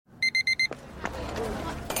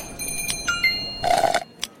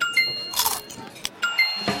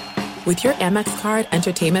With your Amex card,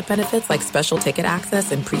 entertainment benefits like special ticket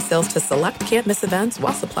access and pre-sales to select can't-miss events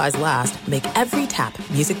while supplies last make every tap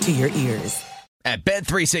music to your ears. At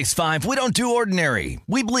Bet365, we don't do ordinary.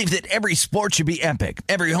 We believe that every sport should be epic.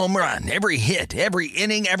 Every home run, every hit, every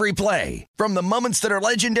inning, every play. From the moments that are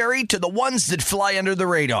legendary to the ones that fly under the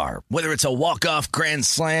radar. Whether it's a walk-off grand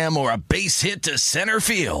slam or a base hit to center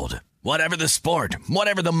field. Whatever the sport,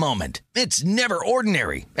 whatever the moment. It's never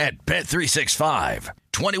ordinary at Bet365.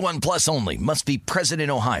 21 plus only. Must be present in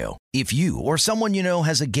Ohio. If you or someone you know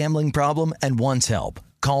has a gambling problem and wants help,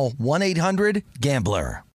 call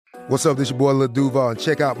 1-800-GAMBLER. What's up, this your boy Lil Duval, and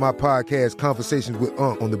check out my podcast, Conversations with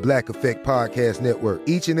Unc, on the Black Effect Podcast Network.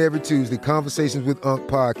 Each and every Tuesday, Conversations with Unc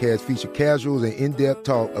podcast feature casuals and in-depth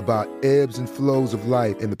talk about ebbs and flows of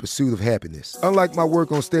life and the pursuit of happiness. Unlike my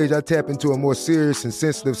work on stage, I tap into a more serious and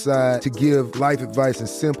sensitive side to give life advice and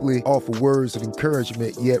simply offer words of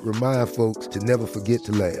encouragement, yet remind folks to never forget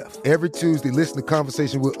to laugh. Every Tuesday, listen to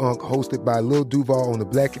Conversation with Unc, hosted by Lil Duval on the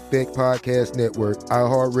Black Effect Podcast Network,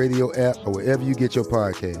 iHeartRadio app, or wherever you get your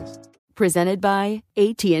podcasts. Presented by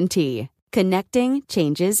AT&T. Connecting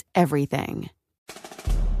changes everything.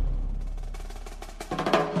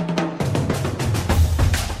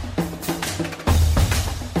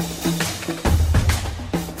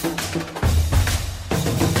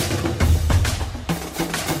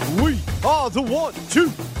 We are the 1, 2,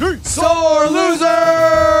 3 sore losers!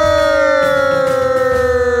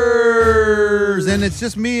 And it's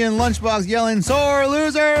just me and Lunchbox yelling, sore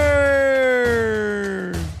losers!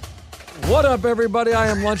 What up, everybody? I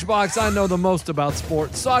am Lunchbox. I know the most about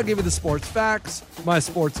sports, so I'll give you the sports facts, my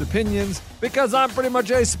sports opinions, because I'm pretty much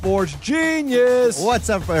a sports genius. What's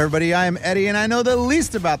up, everybody? I am Eddie, and I know the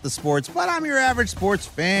least about the sports, but I'm your average sports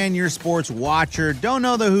fan, your sports watcher. Don't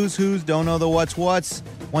know the who's who's, don't know the what's what's.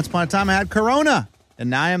 Once upon a time, I had Corona, and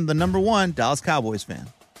now I am the #1 Dallas Cowboys fan.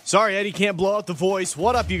 Sorry, Eddie, can't blow out the voice.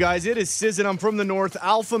 What up, you guys? It is Sizzin. I'm from the north,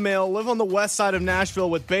 alpha male, live on the west side of Nashville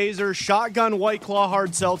with Baser, Shotgun, White Claw,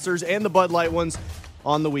 hard seltzers, and the Bud Light ones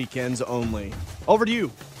on the weekends only. Over to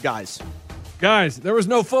you, guys. Guys, there was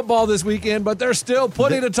no football this weekend, but there's still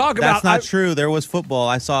plenty to talk about. That's not true. There was football.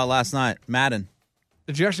 I saw it last night. Madden.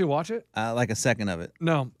 Did you actually watch it? Like a second of it.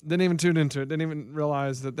 No, didn't even tune into it. Didn't even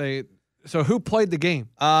realize that they... So who played the game?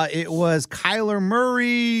 It was Kyler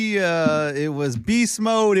Murray. It was Beast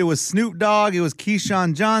Mode. It was Snoop Dogg. It was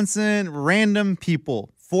Keyshawn Johnson. Random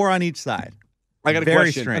people. 4 on each side. I got a Very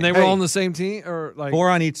question. strange. And they were all on the same team? Or like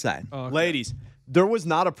 4 on each side. Oh, okay. Ladies, there was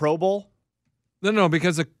not a Pro Bowl? No,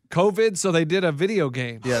 because of COVID, so they did a video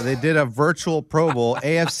game. Yeah, they did a virtual Pro Bowl,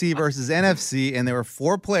 AFC versus NFC, and there were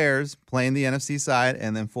 4 players playing the NFC side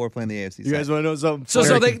and then 4 playing the AFC side. You guys want to know something?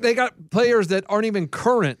 So they got players that aren't even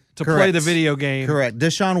current to play the video game. Correct.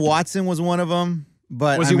 Deshaun Watson was one of them.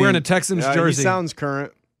 But Was he wearing a Texans jersey? He sounds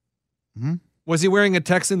current. Was he wearing a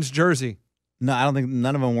Texans jersey? No, I don't think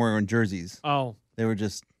none of them were wearing jerseys. Oh. They were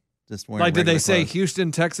just wearing Like, did they regular say clothes.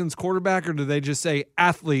 Houston Texans quarterback, or did they just say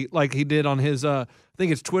athlete like he did on his, I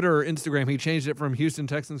think it's Twitter or Instagram. He changed it from Houston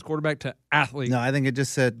Texans quarterback to athlete. No, I think it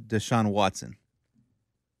just said Deshaun Watson.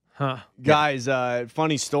 Huh. Guys,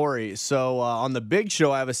 funny story. So on the Big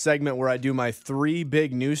Show, I have a segment where I do my 3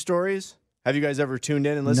 big news stories. Have you guys ever tuned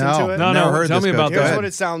in and listened No. to it? No, Never heard tell this, me about Coach. Here's that. what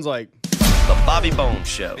it sounds like. The Bobby Bones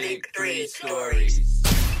Show. Big 3 stories.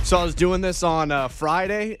 So I was doing this on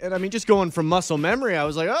Friday, and I mean, just going from muscle memory, I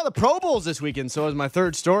was like, oh, the Pro Bowl's this weekend. So as my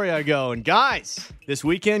 3rd story, I go, and guys, this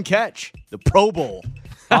weekend catch, the Pro Bowl.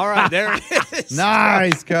 All right, there it is.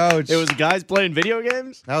 Nice, Coach. It was guys playing video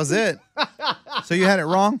games? That was it. So you had it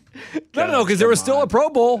wrong? No, because there was still a Pro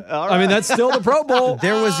Bowl. I mean, that's still the Pro Bowl.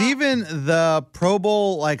 There was even the Pro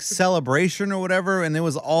Bowl like celebration or whatever, and it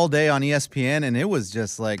was all day on ESPN, and it was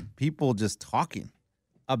just like people just talking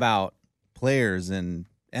about players and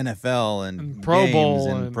NFL and Pro games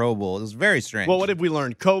Bowl and Pro Bowl. It was very strange. Well, what did we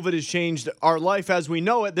learn? COVID has changed our life as we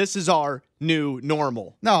know it. This is our new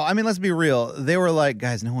normal. No, I mean, let's be real. They were like,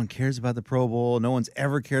 guys, no one cares about the Pro Bowl. No one's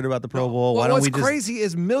ever cared about the Pro Bowl. Why Well, don't what's we just crazy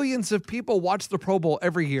is millions of people watch the Pro Bowl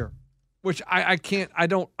every year, which I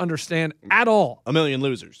don't understand at all. A million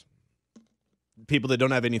losers. People that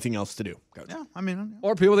don't have anything else to do. Yeah, I mean,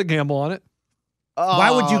 Or people that gamble on it.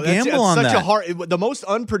 Why would you gamble on such that? a hard, the most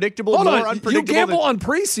unpredictable, Hold more on, unpredictable. you gamble on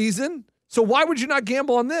preseason. So why would you not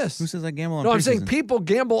gamble on this? Who says I gamble on No, preseason? I'm saying people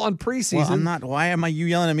gamble on preseason. Well, I'm not. Why am you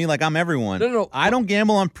yelling at me like I'm everyone? No. I don't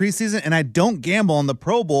gamble on preseason, and I don't gamble on the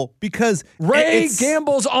Pro Bowl because Ray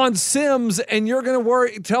gambles on Sims, and you're going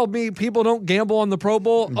to tell me people don't gamble on the Pro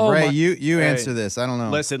Bowl? Oh, Ray, you answer this. I don't know.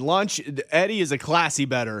 Listen, Lunch, Eddie is a classy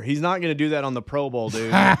bettor. He's not going to do that on the Pro Bowl,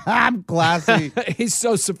 dude. I'm classy. He's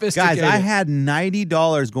so sophisticated. Guys, I had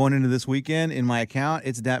 $90 going into this weekend in my account.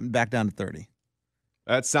 It's back down to 30.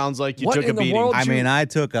 That sounds like you What took in a the beating. world? I mean, I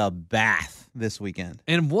took a bath this weekend.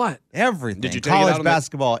 And what? Everything. Did you take it out College on the-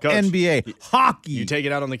 basketball, Coach, NBA, hockey. You take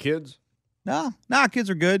it out on the kids? No, kids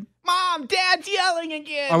are good. Mom, Dad's yelling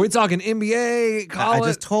again. Are we talking NBA, I college?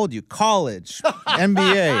 just told you, college,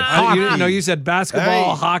 NBA, hockey. You said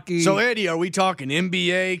basketball, hockey. So, Eddie, are we talking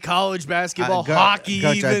NBA, college basketball, Coach, hockey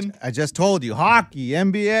even? I just told you, hockey,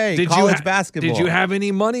 NBA, college basketball. Did you have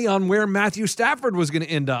any money on where Matthew Stafford was going to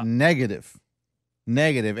end up?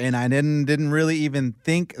 Negative, and I didn't really even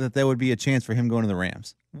think that there would be a chance for him going to the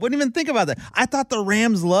Rams. Wouldn't even think about that. I thought the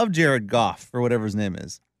Rams loved Jared Goff or whatever his name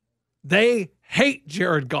is. They hate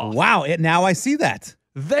Jared Goff. Wow, now I see that.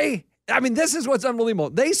 This is what's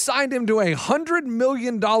unbelievable. They signed him to a $100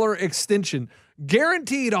 million extension,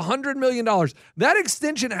 guaranteed $100 million. That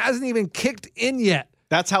extension hasn't even kicked in yet.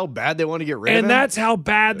 That's how bad they want to get rid of him? And that's how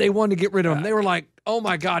bad they wanted to get rid of him. They were like, oh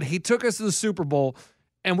my God, he took us to the Super Bowl.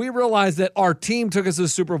 And we realized that our team took us to the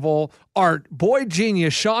Super Bowl. Our boy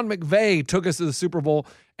genius, Sean McVay, took us to the Super Bowl.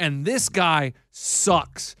 And this guy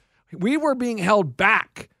sucks. We were being held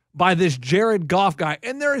back by this Jared Goff guy.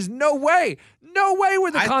 And there is no way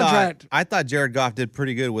with the contract. I thought Jared Goff did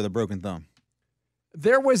pretty good with a broken thumb.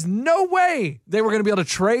 There was no way they were going to be able to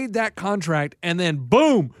trade that contract. And then,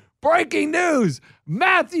 boom, breaking news,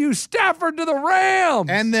 Matthew Stafford to the Rams.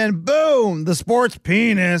 And then, boom, the sports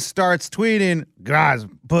penis starts tweeting, guys,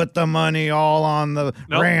 put the money all on the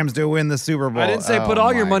Rams to win the Super Bowl. I didn't say put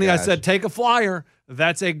all your money. I said take a flyer.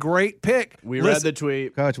 That's a great pick. We read the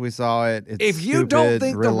tweet. Coach, we saw it. It's if you stupid. don't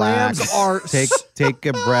think Relax. the Rams are take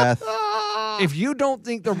a breath. If you don't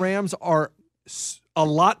think the Rams are a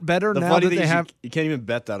lot better now that they have, you can't even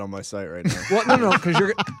bet that on my site right now. Well, no, because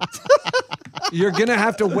you're gonna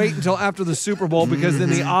have to wait until after the Super Bowl because then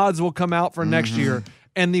the odds will come out for next year.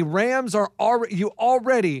 And the Rams are already. You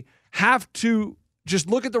already have to just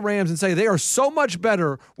look at the Rams and say they are so much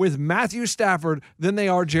better with Matthew Stafford than they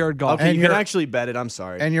are Jared Goff. Okay, you can actually bet it. I'm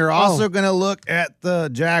sorry. And you're also going to look at the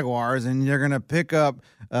Jaguars, and you're going to pick up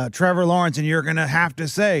Trevor Lawrence, and you're going to have to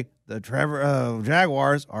say the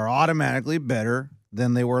Jaguars are automatically better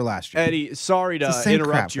than they were last year. Eddie, sorry to same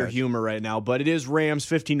interrupt crap, your guys. humor right now, but it is Rams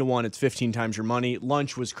 15-1. It's 15 times your money.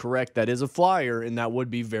 Lunch was correct. That is a flyer, and that would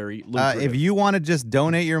be very lucrative. If you want to just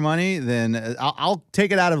donate your money, then I'll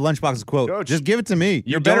take it out of Lunchbox's quote. Coach, just give it to me.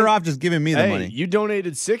 You're better off just giving me the money. You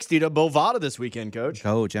donated 60 to Bovada this weekend, Coach.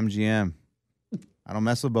 Coach, MGM. I don't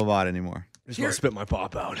mess with Bovada anymore. I just want to spit my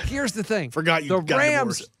pop out. Here's the thing. Forgot you the got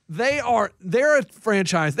Rams, divorced. they're a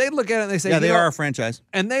franchise. They look at it and they say, Yeah, they you know, are a franchise.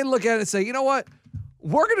 And they look at it and say, you know what?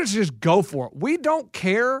 We're going to just go for it. We don't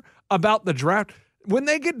care about the draft. When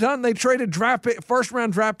they get done, they traded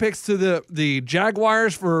first-round draft picks to the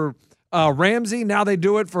Jaguars for Ramsey. Now they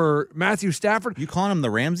do it for Matthew Stafford. You calling them the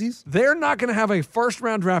Ramses? They're not going to have a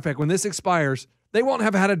first-round draft pick when this expires. They won't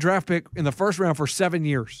have had a draft pick in the first round for 7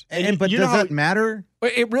 years. But does that matter?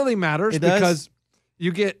 It really matters because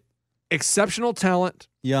you get exceptional talent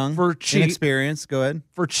Young, for cheap. inexperienced. Go ahead.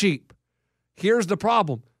 For cheap. Here's the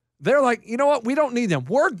problem. They're like, you know what? We don't need them.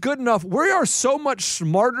 We're good enough. We are so much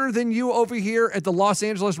smarter than you over here at the Los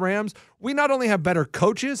Angeles Rams. We not only have better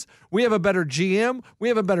coaches, we have a better GM, we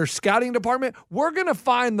have a better scouting department. We're going to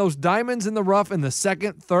find those diamonds in the rough in the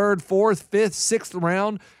second, third, fourth, fifth, sixth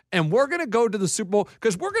round, and we're going to go to the Super Bowl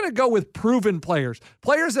because we're going to go with proven players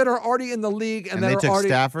that are already in the league and that they are took already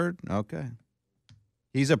Stafford. Okay,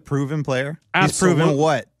 he's a proven player. Absolutely. He's proven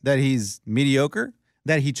what? That he's mediocre.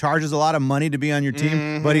 That he charges a lot of money to be on your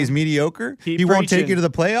team, but he's mediocre. He won't take you to the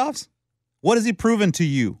playoffs. What has he proven to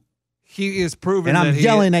you? He is proven. And I'm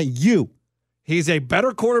yelling at you. He's a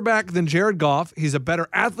better quarterback than Jared Goff. He's a better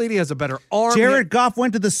athlete. He has a better arm. Jared Goff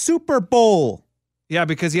went to the Super Bowl. Yeah,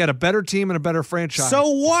 because he had a better team and a better franchise. So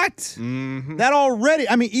what? That already.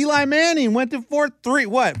 I mean, Eli Manning went to 4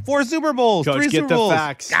 Super Bowls, Coach, 3 get Super the Bowls.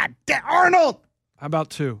 facts. God damn, Arnold. How about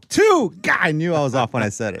 2? 2. God, I knew I was off when I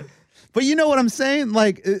said it. But you know what I'm saying?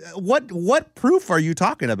 Like, what proof are you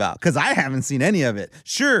talking about? Because I haven't seen any of it.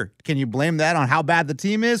 Sure, can you blame that on how bad the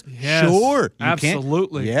team is? Yes, sure, you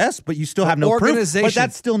absolutely. Can. Yes, but you still have no proof. But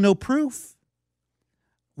that's still no proof.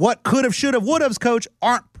 What could have, should have, would have's, coach,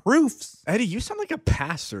 aren't proofs. Eddie, you sound like a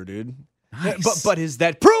pastor, dude. Nice. But is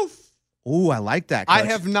that proof? Ooh, I like that, Coach. I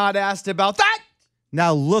have not asked about that.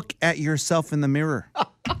 Now look at yourself in the mirror.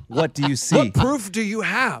 What do you see? What proof do you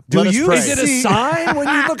have? Do you Is it a see- sign when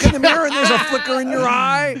you look in the mirror and there's a flicker in your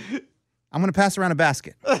eye? I'm going to pass around a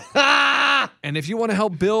basket. And if you want to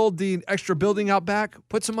help build the extra building out back,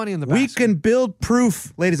 put some money in the basket. We can build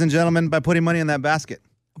proof, ladies and gentlemen, by putting money in that basket.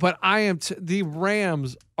 But the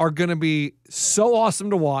Rams are going to be so awesome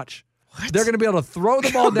to watch. They're going to be able to throw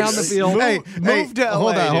the ball down the field. Move to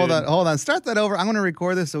LA, hold on. Start that over. I'm going to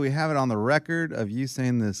record this so we have it on the record of you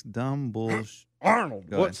saying this dumb bullshit. Arnold,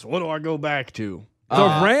 Go ahead. what do I go back to?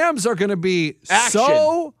 The Rams are going to be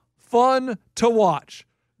so fun to watch.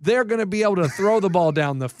 They're going to be able to throw the ball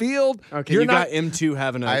down the field. Okay, you got M2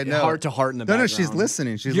 having a heart-to-heart in the background. No, she's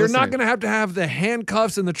listening. You're not going to have the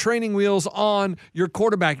handcuffs and the training wheels on your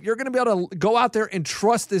quarterback. You're going to be able to go out there and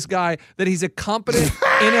trust this guy that he's a competent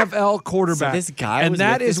NFL quarterback. So this guy and was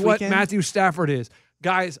that with is this what weekend? Matthew Stafford is.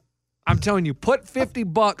 Guys, I'm telling you, put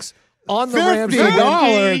 $50 on the Rams.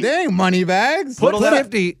 $50. They ain't money bags. Put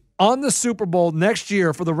 50 on the Super Bowl next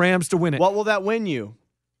year for the Rams to win it. What will that win you?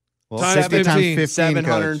 Well, Times 50 times 15, 15,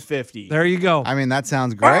 750. There you go. I mean, that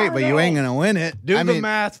sounds great, but you ain't going to win it. Do I the mean,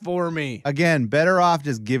 math for me. again, better off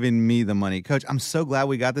just giving me the money. Coach, I'm so glad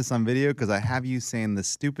we got this on video because I have you saying the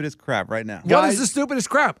stupidest crap right now. What is the stupidest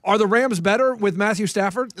crap? Are the Rams better with Matthew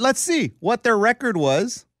Stafford? Let's see what their record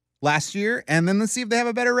was last year, and then let's see if they have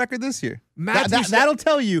a better record this year. That'll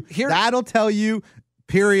tell you. That'll tell you,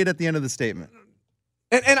 period, at the end of the statement.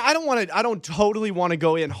 And I don't totally want to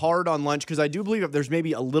go in hard on lunch because I do believe that there's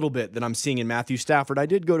maybe a little bit that I'm seeing in Matthew Stafford. I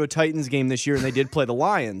did go to a Titans game this year and they did play the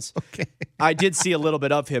Lions. Okay. I did see a little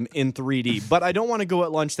bit of him in 3D, but I don't want to go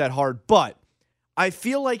at lunch that hard. But I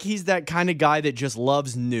feel like he's that kind of guy that just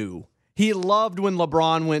loves new. He loved when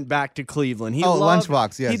LeBron went back to Cleveland.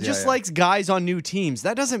 Lunchbox, yes. He just likes guys on new teams.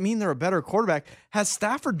 That doesn't mean they're a better quarterback. Has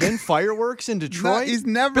Stafford been fireworks in Detroit? No, he's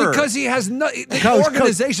never. Because he has no Coach,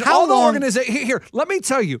 organization. how All the long- organization. Here, let me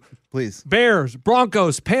tell you. Please. Bears,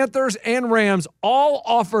 Broncos, Panthers, and Rams all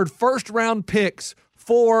offered first-round picks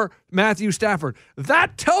for Matthew Stafford.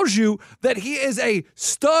 That tells you that he is a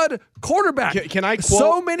stud quarterback. Can I quote?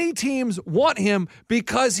 So many teams want him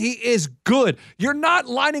because he is good. You're not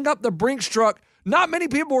lining up the Brinks truck. Not many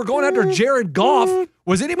people were going after Jared Goff.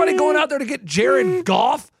 Was anybody going out there to get Jared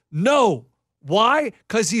Goff? No. Why?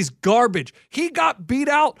 Because he's garbage. He got beat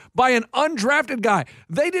out by an undrafted guy.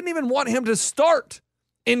 They didn't even want him to start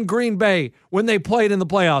in Green Bay when they played in the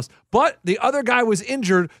playoffs. But the other guy was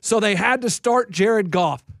injured, so they had to start Jared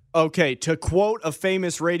Goff. Okay, to quote a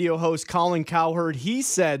famous radio host, Colin Cowherd, he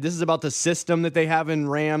said, this is about the system that they have in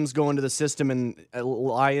Rams going to the system in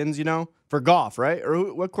Lions, for Goff, right?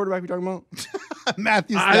 Or what quarterback are we talking about?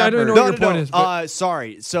 Matthew Stafford. I don't know what your point is. But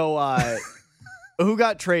Sorry. So who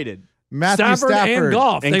got traded? Matthew Stafford and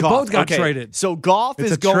Goff. And They Goff. both got Okay, traded. So Goff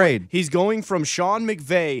It's is a going. trade. He's going from Sean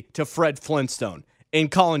McVay to Fred Flintstone,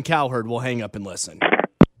 and Colin Cowherd will hang up and listen.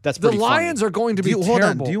 That's The pretty Lions are going to be Hold on.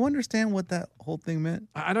 terrible. Do you understand what that whole thing meant?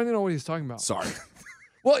 I don't even know what he's talking about. Sorry.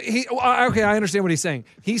 Well, okay, I understand what he's saying.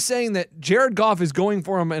 He's saying that Jared Goff is going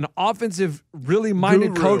for him, an offensive, really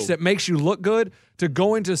minded Guru. coach that makes you look good, to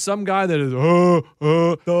go into some guy that is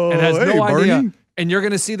and has hey, no idea. Bernie. And you're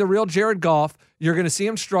going to see the real Jared Goff. You're going to see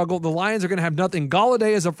him struggle. The Lions are going to have nothing.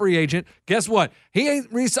 Galladay is a free agent. Guess what? He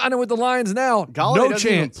ain't re-signing with the Lions now. Galladay no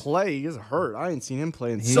doesn't even chance. play. He's hurt. I ain't seen him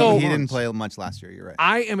play in He, So- he didn't play much last year. You're right.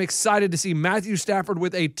 I am excited to see Matthew Stafford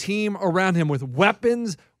with a team around him with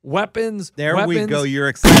weapons. There we weapons. go. You're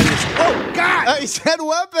excited. Oh, God. He said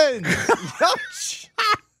weapons.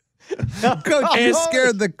 Coach, you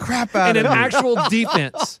scared the crap out And of an me. actual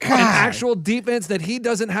defense. An actual defense that he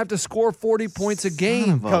doesn't have to score 40 points a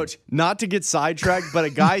game. Coach, not to get sidetracked, but a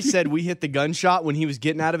guy said we hit the gunshot when he was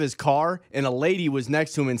getting out of his car, and a lady was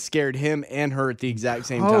next to him and scared him and her at the exact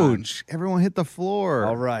same time. Coach, everyone hit the floor.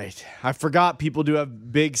 All right. I forgot people do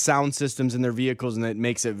have big sound systems in their vehicles, and it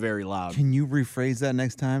makes it very loud. Can you rephrase that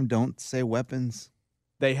next time? Don't say weapons.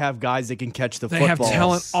 They have guys that can catch the They have football.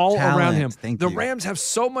 talent all around him. Thank The you. Rams have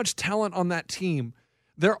so much talent on that team.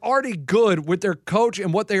 They're already good with their coach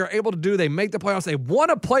and what they are able to do. They make the playoffs. They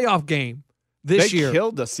won a playoff game this They year.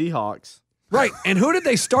 killed the Seahawks. Right. And who did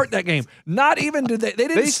they start that game? Not even did they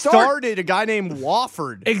didn't They start. started a guy named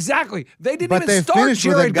Wofford. Exactly. They didn't But even they start finished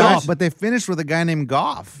with a Jared guy. Goff. But they finished with a guy named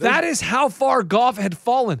Goff That is how far Goff had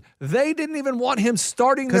fallen. They didn't even want him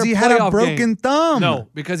starting their because he playoff had a broken game. thumb. No,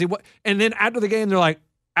 because he and then after the game, they're like,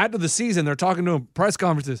 after the season, they're talking to him press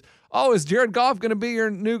conferences. Oh, is Jared Goff going to be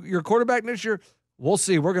your quarterback next year? We'll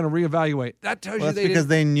see. We're going to reevaluate. That tells Well, you that's because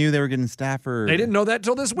they knew they were getting Stafford. they didn't know that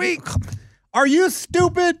till this week. Are you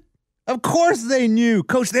stupid? Of course they knew.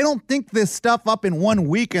 Coach, they don't think this stuff up in 1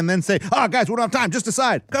 week and then say, guys, we don't have time. Just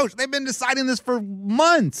decide. Coach, they've been deciding this for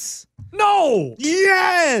months. No.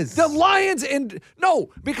 Yes. The Lions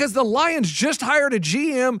because the Lions just hired a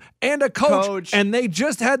GM and a coach. And they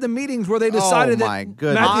just had the meetings where they decided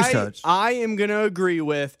goodness. I am going to agree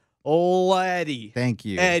with Eddie. Thank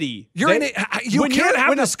you. Eddie. You can't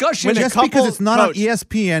have discussion. Just because it's not on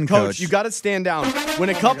ESPN, Coach. You got to stand down. When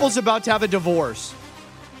a couple's about to have a divorce,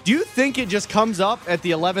 do you think it just comes up at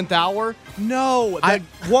the 11th hour? No. That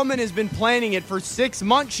woman has been planning it for 6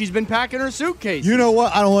 months. She's been packing her suitcase. You know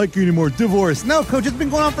what? I don't like you anymore. Divorce. No, Coach, it's been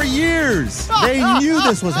going on for years. They knew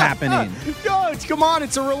this was happening. Coach, come on.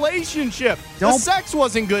 It's a relationship. The sex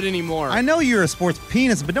wasn't good anymore. I know you're a sports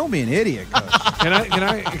penis, but don't be an idiot, Coach. Can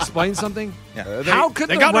I explain something? Yeah. How could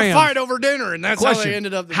they the got Rams a fight over dinner, and that's how they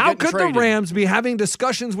ended up How could traded. the Rams be having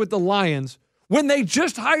discussions with the Lions when they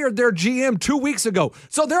just hired their GM 2 weeks ago?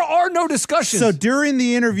 So there are no discussions. So during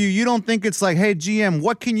the interview, you don't think it's like, hey, GM,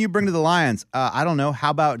 what can you bring to the Lions? I don't know. How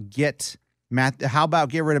about get rid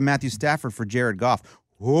of Matthew Stafford for Jared Goff?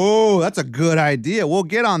 Whoa, that's a good idea. We'll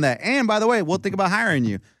get on that. And by the way, we'll think about hiring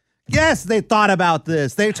you. Yes, they thought about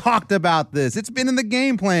this. They talked about this. It's been in the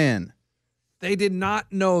game plan. They did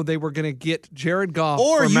not know they were going to get Jared Goff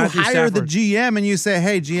or you Matthew hire Stafford. the GM and you say,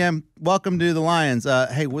 hey, GM, welcome to the Lions.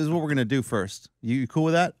 Hey, this is what we're going to do first. You cool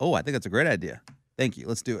with that? Oh, I think that's a great idea. Thank you.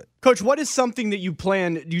 Let's do it. Coach, what is something that you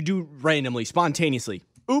do randomly, spontaneously?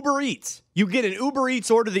 Uber Eats. You get an Uber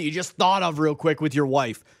Eats order that you just thought of real quick with your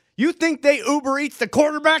wife. You think they Uber Eats the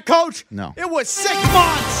quarterback, Coach? No. It was 6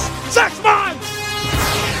 months. 6 months.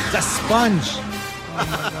 It's a sponge.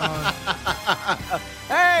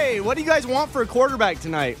 Hey, what do you guys want for a quarterback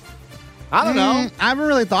tonight? I don't know. I haven't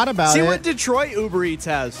really thought about it. See what Detroit Uber Eats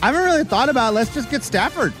has. I haven't really thought about it. Let's just get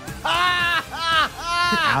Stafford. Get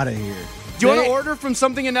out of here. Do you want to order from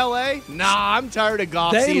something in L.A.? Nah, I'm tired of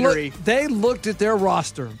Goff's eatery. They looked at their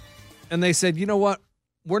roster, and they said, you know what?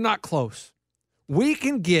 We're not close. We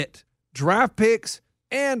can get draft picks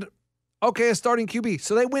and a starting QB.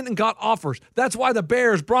 So they went and got offers. That's why the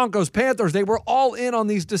Bears, Broncos, Panthers, they were all in on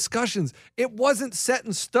these discussions. It wasn't set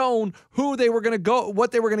in stone who they were going to go,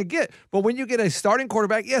 what they were going to get. But when you get a starting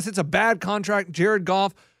quarterback, yes, it's a bad contract, Jared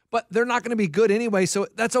Goff, but they're not going to be good anyway, so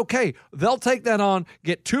that's okay. They'll take that on,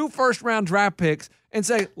 get 2 first-round draft picks, and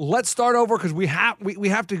say, let's start over because we have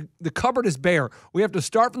to, the cupboard is bare. We have to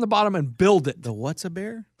start from the bottom and build it. The what's a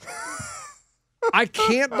bear? I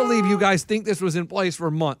can't believe you guys think this was in place for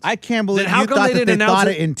months. I can't believe you thought that they thought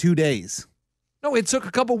it in 2 days. No, it took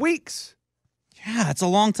a couple weeks. Yeah, it's a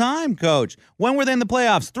long time, Coach. When were they in the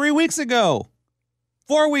playoffs? 3 weeks ago.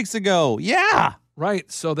 4 weeks ago. Yeah.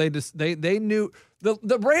 Right. So they knew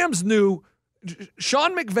the Rams knew.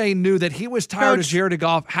 Sean McVay knew that he was tired of Jared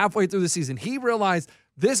Goff halfway through the season. He realized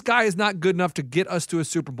this guy is not good enough to get us to a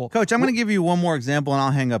Super Bowl. Coach, I'm going to give you one more example, and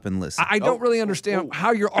I'll hang up and listen. I don't really understand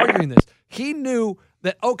how you're arguing this. He knew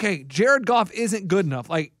that, okay, Jared Goff isn't good enough.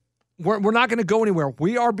 Like, we're not going to go anywhere.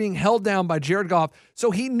 We are being held down by Jared Goff.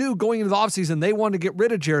 So he knew going into the offseason they wanted to get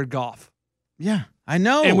rid of Jared Goff. Yeah, I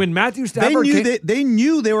know. And when Matthew Stafford they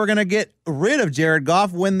knew they were going to get rid of Jared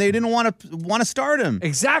Goff when they didn't want to start him.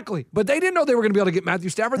 Exactly. But they didn't know they were going to be able to get Matthew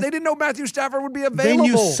Stafford. They didn't know Matthew Stafford would be available.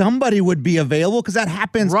 They knew somebody would be available because that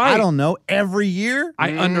happens, I don't know, every year.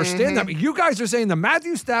 I understand that. But you guys are saying the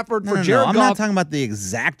Matthew Stafford for Jared Goff. I'm not talking about the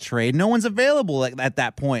exact trade. No one's available at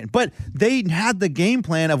that point. But they had the game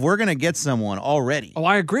plan of we're going to get someone already. Oh,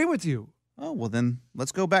 I agree with you. Oh, well then,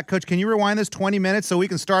 let's go back. Coach, can you rewind this 20 minutes so we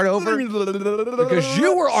can start over? Because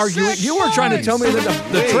you were arguing, you were trying to tell me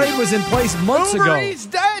that the trade was in place months ago. Uber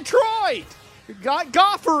Detroit got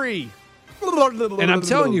Goffery. And I'm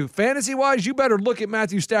telling you, fantasy-wise, you better look at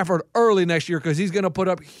Matthew Stafford early next year because he's going to put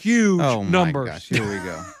up huge numbers. Oh, my gosh. Here we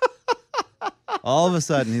go. All of a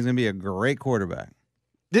sudden, he's going to be a great quarterback.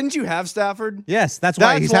 Didn't you have Stafford? Yes, that's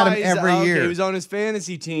why he's had him every year. He was on his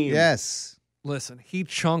fantasy team. Yes. Listen, he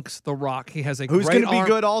chunks the rock. He has a Who's great going to be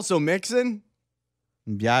good also? Mixon?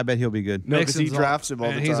 Yeah, I bet he'll be good. No, because he drafts him all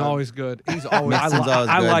the time. He's always good. He's always.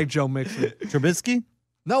 I like Joe Mixon. Trubisky?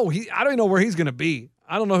 No, I don't even know where he's going to be.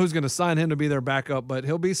 I don't know who's going to sign him to be their backup, but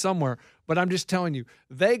he'll be somewhere. But I'm just telling you,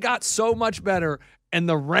 they got so much better, and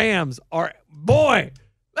the Rams are, boy,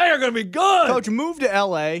 they are going to be good. Coach, move to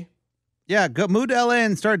L.A. Yeah, move to L.A.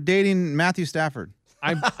 and start dating Matthew Stafford.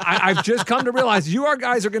 I've just come to realize you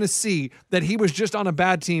guys are going to see that he was just on a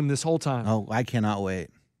bad team this whole time. Oh, I cannot wait.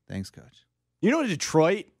 Thanks, Coach. You know,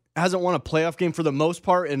 Detroit hasn't won a playoff game for the most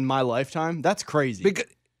part in my lifetime. That's crazy.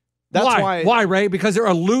 Why, Ray? Because they're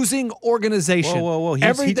a losing organization. Whoa.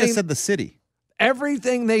 He just said the city.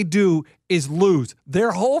 Everything they do is lose.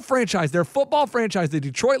 Their whole franchise, their football franchise, the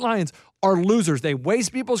Detroit Lions, are losers. They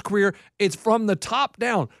waste people's career. It's from the top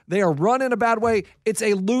down. They are run in a bad way. It's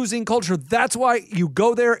a losing culture. That's why you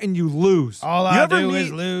go there and you lose. All I do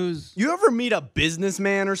is lose. You ever meet a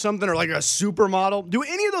businessman or something, or like a supermodel? Do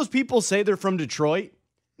any of those people say they're from Detroit?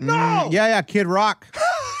 No. Yeah, Kid Rock.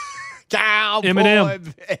 Cowboy.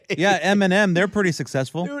 Eminem. Yeah, Eminem. They're pretty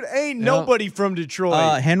successful. Dude, ain't nobody from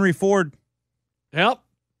Detroit. Henry Ford. Yep.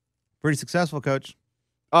 Pretty successful, Coach.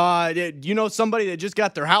 You know somebody that just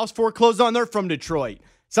got their house foreclosed on? They're from Detroit.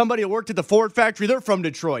 Somebody that worked at the Ford factory, they're from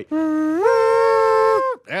Detroit.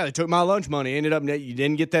 Yeah, they took my lunch money. Ended up, you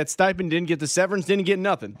didn't get that stipend, didn't get the severance, didn't get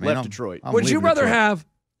nothing. Left Detroit. Would you rather have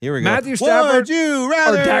Here we go. Matthew Stafford Would you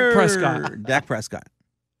rather? or Dak Prescott? Dak Prescott.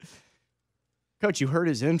 Coach, you heard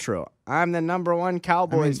his intro. I'm the #1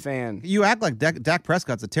 Cowboys fan. You act like Dak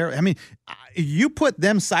Prescott's a terrible. I mean, you put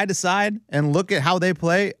them side to side and look at how they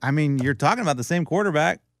play. I mean, you're talking about the same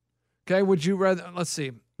quarterback. Okay, would you rather, let's see,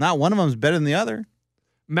 Not one of them is better than the other.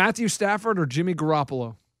 Matthew Stafford or Jimmy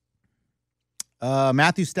Garoppolo?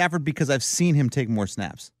 Matthew Stafford, because I've seen him take more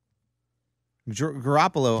snaps.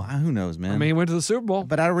 Garoppolo, who knows, man? I mean, he went to the Super Bowl.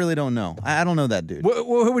 But I really don't know. I don't know that dude.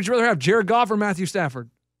 Who would you rather have, Jared Goff or Matthew Stafford?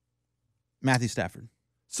 Matthew Stafford.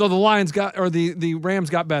 So the Lions got, or the Rams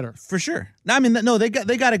got better. For sure. No, I mean, no, they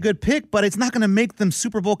got a good pick, but it's not going to make them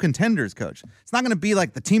Super Bowl contenders, Coach. It's not going to be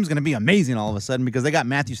like the team's going to be amazing all of a sudden because they got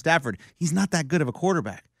Matthew Stafford. He's not that good of a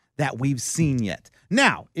quarterback that we've seen yet.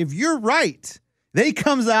 Now, if you're right, they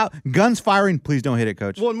comes out, guns firing. Please don't hit it,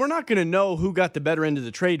 Coach. Well, and we're not going to know who got the better end of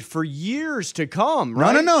the trade for years to come,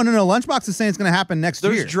 right? No. Lunchbox is saying it's going to happen next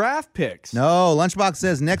year. There's draft picks. No, Lunchbox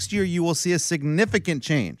says next year you will see a significant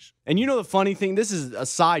change. And you know the funny thing? This is a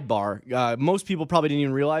sidebar. Most people probably didn't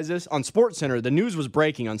even realize this. On SportsCenter, the news was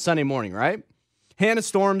breaking on Sunday morning, right? Hannah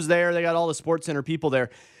Storm's there. They got all the SportsCenter people there.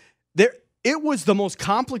 It was the most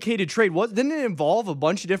complicated trade. Didn't it involve a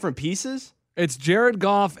bunch of different pieces? It's Jared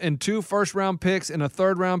Goff and 2 first-round picks and a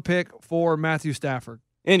third-round pick for Matthew Stafford.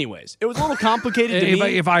 Anyways, it was a little complicated to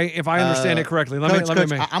me. If I understand it correctly, let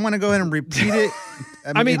me. I'm going to go ahead and repeat it.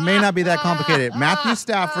 I mean, it may not be that complicated. Matthew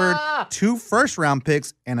Stafford, 2 first-round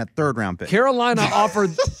picks and a third-round pick. Carolina offered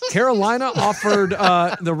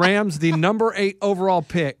the Rams the number 8 overall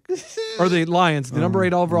pick, or the Lions the number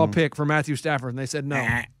 8 overall pick for Matthew Stafford, and they said no,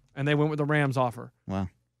 and they went with the Rams offer. Wow.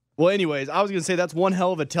 Well, anyways, I was going to say that's one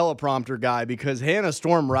hell of a teleprompter guy because Hannah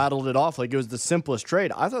Storm rattled it off like it was the simplest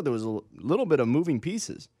trade. I thought there was a little bit of moving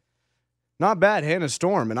pieces. Not bad, Hannah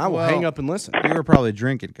Storm, and I will hang up and listen. You were probably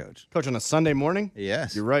drinking, Coach. Coach, on a Sunday morning?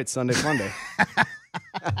 Yes. You're right, Sunday Funday.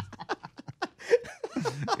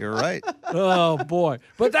 You're right. Oh, boy.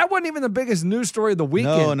 But that wasn't even the biggest news story of the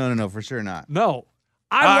weekend. No, for sure not. No.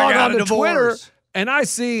 I log on to Twitter, divorce. and I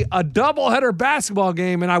see a doubleheader basketball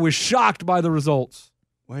game, and I was shocked by the results.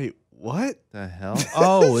 Wait, what? The hell?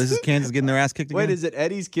 Oh, this is Kansas getting their ass kicked again? Wait, is it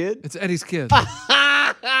Eddie's kid? It's Eddie's kid.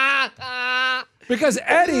 Because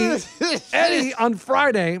Eddie on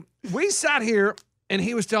Friday, we sat here and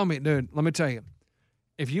he was telling me, dude, let me tell you,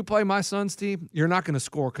 if you play my son, Steve, you're not going to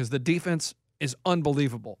score because the defense is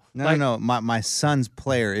unbelievable. No. My son's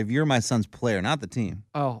player. If you're my son's player, not the team.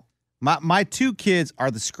 Oh. My 2 kids are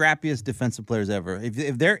the scrappiest defensive players ever.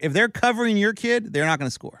 If they're covering your kid, they're not going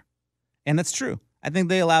to score. And that's true. I think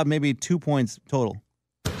they allowed maybe 2 points total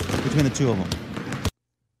between the 2 of them.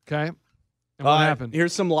 Okay. And what happened?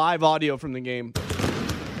 Here's some live audio from the game.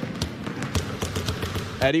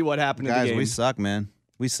 Eddie, what happened in the game? Guys, we suck, man.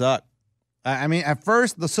 We suck. I mean, at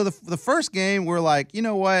first, the first game, we're like, you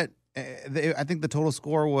know what? I think the total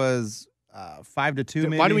score was 5-2.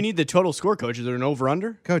 Maybe. Why do we need the total score, Coach? Is there an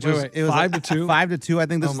over/under? Coach, it was 5-2. 5-2. I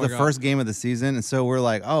think this is the God. first game of the season, and so we're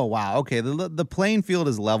like, oh wow, okay. The playing field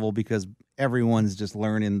is level because everyone's just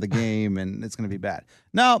learning the game, and it's going to be bad.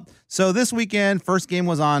 No, so this weekend, first game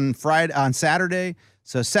was on Saturday.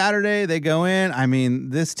 So Saturday they go in. I mean,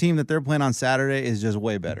 this team that they're playing on Saturday is just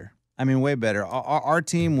way better. I mean, way better. Our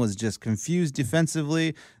team was just confused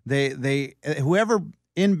defensively. They whoever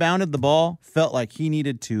inbounded the ball felt like he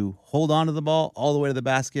needed to hold on to the ball all the way to the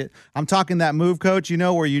basket. I'm talking that move, Coach,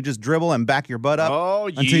 where you just dribble and back your butt up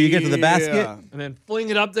until you get to the basket. And then fling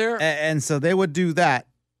it up there. And so they would do that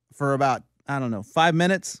for about, 5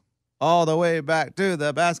 minutes, all the way back to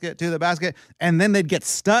the basket, and then they'd get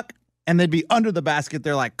stuck, and they'd be under the basket.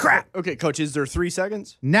 They're like, crap. Okay, Coach, is there 3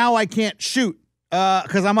 seconds? Now I can't shoot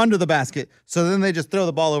because I'm under the basket. So then they just throw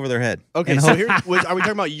the ball over their head. Okay, so here, are we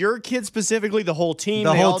talking about your kid specifically, the whole team?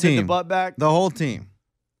 The they whole all team. did the butt back? The whole team.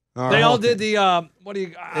 They all did the what do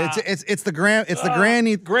you? It's the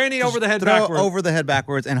granny over the head throw backwards. over the head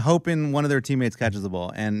backwards and hoping one of their teammates catches the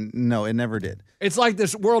ball. And no, it never did. It's like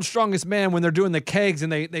this World's Strongest Man when they're doing the kegs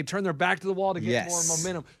and they turn their back to the wall to get more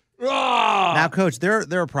momentum. Now, Coach, there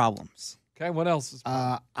are problems. Okay, what else is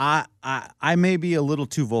I may be a little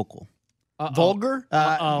too vocal. Vulgar?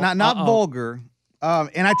 Not vulgar.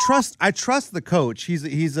 And I trust the coach.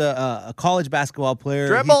 He's a college basketball player.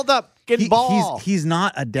 Dribbled up, get ball. He's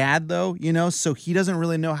not a dad though, so he doesn't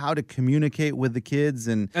really know how to communicate with the kids.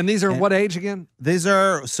 And these are what age again? These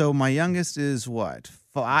are my youngest is what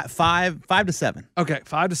 5 to 7. Okay,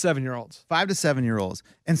 5 to 7 year olds. 5 to 7 year olds.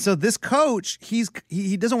 And so this coach,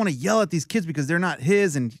 he doesn't want to yell at these kids because they're not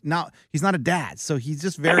his, and he's not a dad. So he's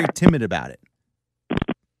just very timid about it. Did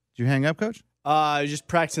you hang up, Coach? I was just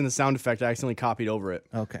practicing the sound effect. I accidentally copied over it.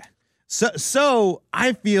 Okay. So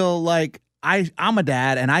I feel like I'm a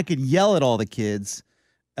dad and I could yell at all the kids,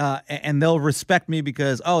 and they'll respect me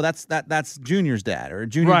because that's Junior's dad or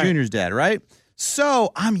Junior's dad, right?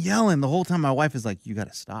 So I'm yelling the whole time. My wife is like, "You got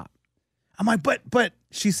to stop." I'm like, but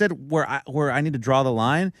she said where I need to draw the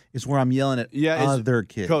line is where I'm yelling at other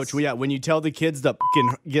kids. Coach, when you tell the kids to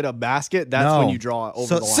get a basket, that's when you draw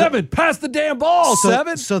over the line. 7, pass the damn ball.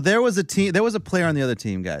 7. So there was a player on the other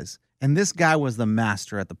team, guys. And this guy was the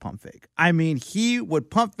master at the pump fake. I mean, he would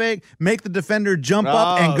pump fake, make the defender jump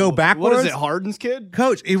up and go backwards. What is it, Harden's kid?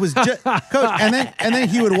 Coach, it was just Coach, and then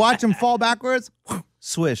he would watch him fall backwards,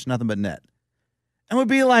 swish, nothing but net. And would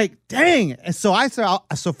be like, dang. And so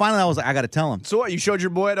finally I was like, I got to tell him. So what, you showed your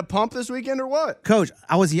boy how to pump this weekend or what? Coach,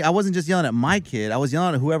 I wasn't just yelling at my kid. I was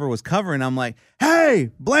yelling at whoever was covering. I'm like, hey,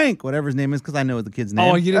 blank, whatever his name is, because I know the kid's name.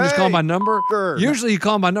 Oh, you didn't just call him by number? Usually you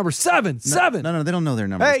call him by number 7. 7. No, they don't know their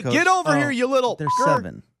numbers, Hey, Coach. get over here, you little... They're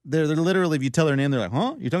 7. They're literally, if you tell their name, they're like,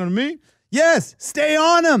 huh? You talking to me? Yes, stay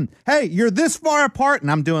on him. Hey, you're this far apart, and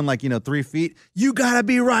I'm doing 3 feet. You got to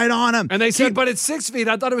be right on him. And they said, but it's 6 feet.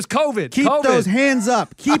 I thought it was COVID. Keep those hands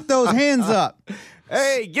up. Keep those hands up.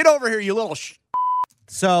 Hey, get over here, you little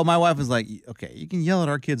So my wife was like, okay, you can yell at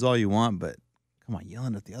our kids all you want, but come on,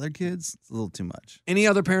 yelling at the other kids? It's a little too much. Any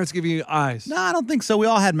other parents give you eyes? No, I don't think so. We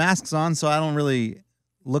all had masks on, so I don't really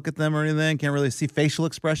look at them or anything. Can't really see facial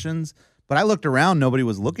expressions. But I looked around. Nobody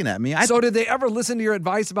was looking at me. So did they ever listen to your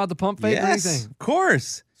advice about the pump fake or anything? Yes, of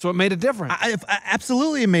course. So it made a difference.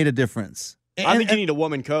 Absolutely, it made a difference. I think you need a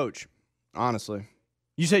woman coach, honestly.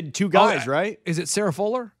 You said 2 guys, right? Is it Sarah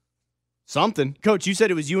Fuller? Something. Coach, you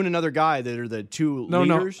said it was you and another guy that are the 2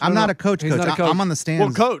 leaders. I'm not a coach. He's not a coach. I'm on the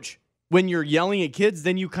stands. Well, Coach, when you're yelling at kids,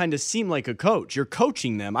 then you kind of seem like a coach. You're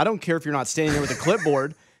coaching them. I don't care if you're not standing there with a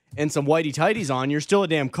clipboard and some whitey-tighties on. You're still a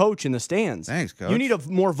damn coach in the stands. Thanks, Coach. You need a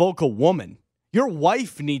more vocal woman. Your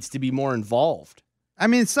wife needs to be more involved. I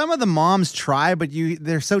mean, some of the moms try, but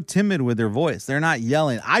they're so timid with their voice. They're not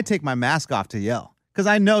yelling. I take my mask off to yell because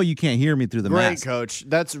I know you can't hear me through the mask. Great, Coach.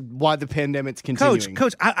 That's why the pandemic's continuing.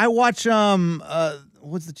 Coach, I watch,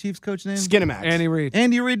 what's the Chiefs coach name? Skinamax. Andy Reid.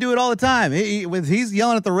 Andy Reid do it all the time. He's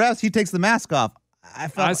yelling at the refs, he takes the mask off.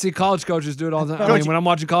 I see college coaches do it all the time. I mean, when I'm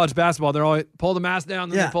watching college basketball, they're always pull the mask down,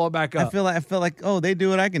 then they pull it back up. I feel like, oh, they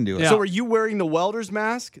do it, I can do it. Yeah. So are you wearing the welder's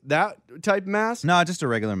mask? That type mask? No, just a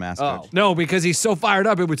regular mask, Coach. No, because he's so fired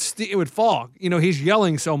up, it would fall. He's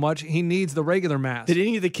yelling so much, he needs the regular mask. Did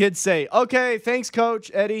any of the kids say, okay, thanks, Coach,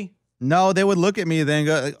 Eddie? No, they would look at me, then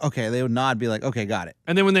go, okay. They would nod, be like, okay, got it.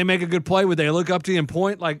 And then when they make a good play, would they look up to you and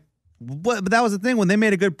point like, But that was the thing. When they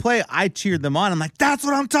made a good play, I cheered them on. I'm like, that's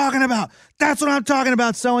what I'm talking about. That's what I'm talking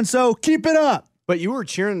about, so-and-so. Keep it up. But you were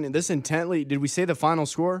cheering this intently. Did we say the final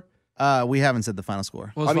score? We haven't said the final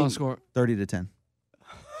score. what was the final score? 30-10.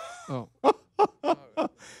 Oh.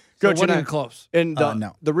 Coach, so wasn't close. And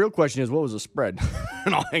no. The real question is, what was the spread?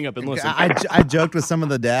 And I'll hang up and listen. I joked with some of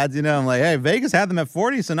the dads, I'm like, hey, Vegas had them at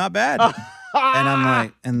 40, so not bad. And I'm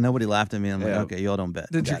like, and nobody laughed at me. I'm like, okay, y'all don't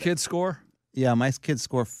bet. Did your kids score? Yeah, my kids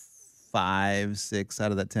score 5, 6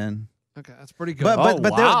 out of that 10. Okay, that's pretty good.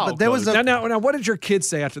 But there was a now, what did your kids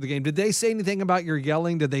say after the game? Did they say anything about your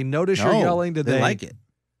yelling? Did they notice your yelling? Did they like it?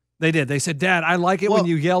 They did. They said, "Dad, I like it when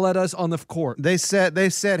you yell at us on the court." They said,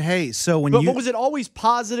 "Hey, so when But was it always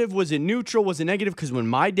positive? Was it neutral? Was it negative? Because when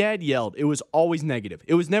my dad yelled, it was always negative.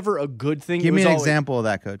 It was never a good thing. Give me an example of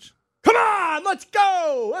that, Coach. Come on, let's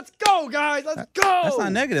go, guys, let's go. That's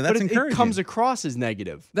not negative. That's encouraging. It comes across as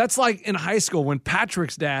negative. That's like in high school when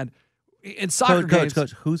Patrick's dad in soccer games.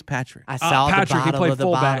 Coach, who's Patrick? I saw Patrick. the bottom He played of the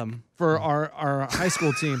fullback bottom for our high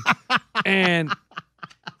school team, and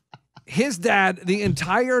his dad the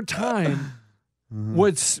entire time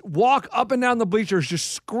would walk up and down the bleachers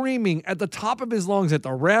just screaming at the top of his lungs at the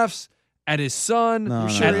refs, at his son, No,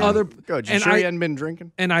 at other. Coach, you and sure I, he hadn't been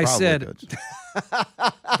drinking? And I Probably, said, Coach.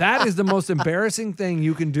 that is the most embarrassing thing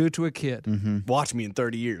you can do to a kid. Watch me in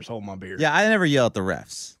 30 years. Hold my beer. Yeah, I never yell at the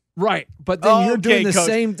refs. Right. But then you're doing the Coach.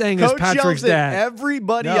 same thing as Coach Patrick's yells at dad.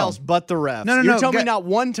 everybody No. else but the refs. No, You're telling me not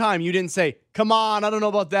one time you didn't say, come on, I don't know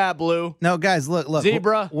about that, Blue. No, guys, look.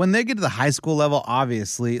 Zebra. When they get to the high school level,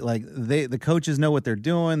 obviously, like the coaches know what they're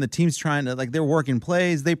doing. The team's trying to, like, they're working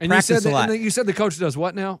plays. They And practice a lot. you said the coach does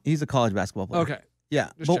what now? He's a college basketball player. Okay. Yeah,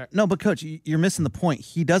 Just check. but Coach, you're missing the point.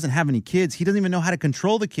 He doesn't have any kids. He doesn't even know how to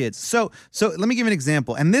control the kids. So let me give you an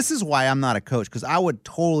example. And this is why I'm not a coach, because I would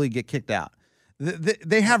totally get kicked out.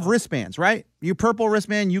 They have wristbands, right? You purple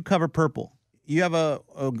wristband, you cover purple. You have a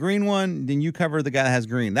green one, then you cover the guy that has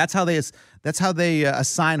green. That's how they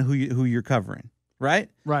assign who you're covering, right?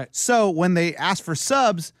 Right. So when they ask for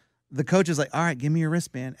subs, the coach is like, "All right, give me your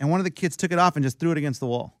wristband." And one of the kids took it off and just threw it against the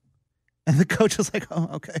wall. And the coach was like, "Oh,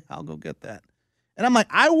 okay, I'll go get that." And I'm like,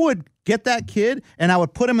 I would get that kid and I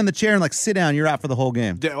would put him in the chair and like, sit down. You're out for the whole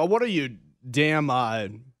game. What are you, damn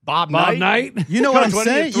Bob Knight? You know what I'm Coach, when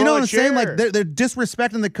do you saying? throw You know a what I'm saying? chair? Like they're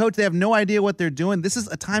disrespecting the coach. They have no idea what they're doing. This is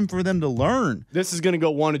a time for them to learn. This is going to go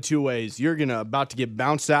one of two ways. You're about to get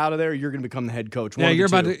bounced out of there. You're going to become the head coach. Yeah, One of you're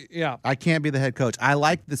the about two. to. Yeah. I can't be the head coach. I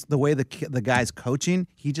like the way the guy's coaching.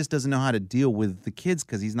 He just doesn't know how to deal with the kids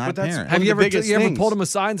because he's not But a that's- parent. Have One you of the ever biggest you ever things. pulled him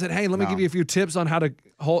aside and said, "Hey, let me No. give you a few tips on how to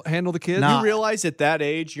handle the kids"? No. You realize at that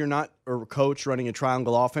age, you're not a coach running a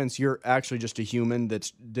triangle offense. You're actually just a human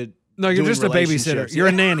No, you're doing just a babysitter. relationships. You're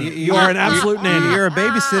a nanny. You are an absolute nanny. You're a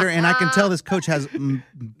babysitter, and I can tell this coach has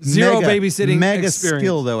Zero babysitting mega experience.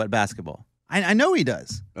 skill though at basketball. I know he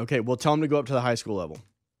does. Okay, well, tell him to go up to the high school level.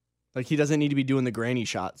 Like, he doesn't need to be doing the granny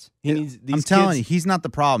shots. He needs these I'm telling kids- you, he's not the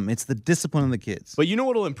problem. It's the discipline of the kids. But you know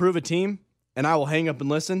what will improve a team? And I will hang up and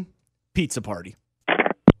listen? Pizza party.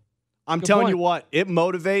 I'm Good telling point. you what, it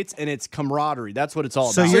motivates and it's camaraderie. That's what it's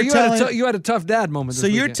all So about. So You're you had a tough dad moment. So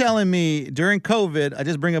this you're weekend. telling me during COVID, I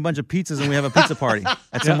just bring a bunch of pizzas and we have a pizza party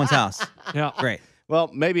at someone's house. Yeah. Great. Well,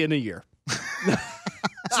 maybe in a year.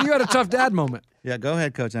 So you had a tough dad moment Yeah, go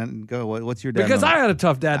ahead, Coach. And go. What's your dad? because I moment? had a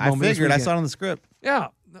tough dad I moment. this figured. I weekend. saw it on the script. Yeah.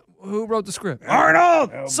 Who wrote the script?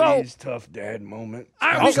 Arnold. So tough dad moment.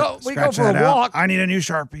 we go for a walk. I need a new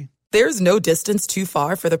Sharpie. There's no distance too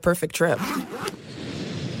far for the perfect trip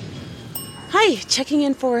Hi, checking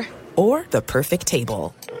in for... or the perfect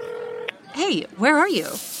table. Hey, where are you?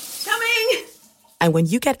 Coming! And when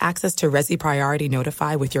you get access to Resi Priority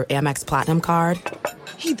Notify with your Amex Platinum card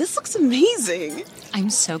Hey, this looks amazing. I'm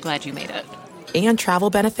so glad you made it. and travel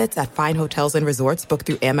benefits at fine hotels and resorts booked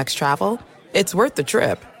through Amex Travel, it's worth the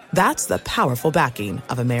trip. That's the powerful backing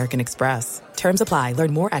of American Express. Terms apply.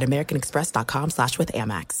 Learn more at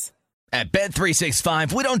americanexpress.com/withAmex. At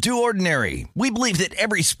Bet365, we don't do ordinary. We believe that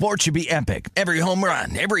every sport should be epic. Every home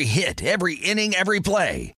run, every hit, every inning, every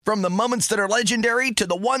play. From the moments that are legendary to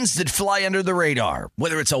the ones that fly under the radar.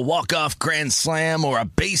 Whether it's a walk-off grand slam or a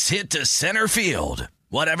base hit to center field.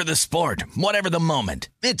 Whatever the sport, whatever the moment.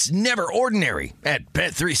 It's never ordinary at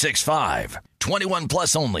Bet365. 21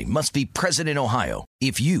 plus only. Must be present in Ohio.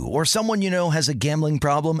 If you or someone you know has a gambling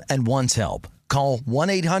problem and wants help, call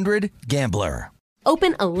 1-800-GAMBLER.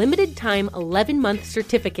 Open a limited-time 11-month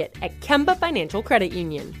certificate at Kemba Financial Credit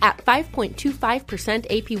Union. At 5.25%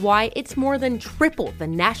 APY, it's more than triple the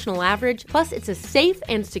national average, plus it's a safe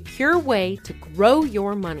and secure way to grow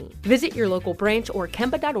your money. Visit your local branch or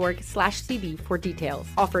kemba.org/cd for details.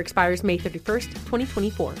 Offer expires May 31st,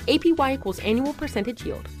 2024. APY equals annual percentage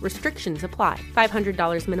yield. Restrictions apply.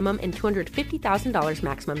 $500 minimum and $250,000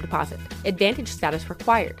 maximum deposit. Advantage status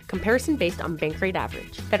required. Comparison based on bank rate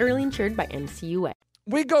average. Federally insured by NCUA.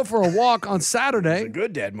 We go for a walk on Saturday. It's a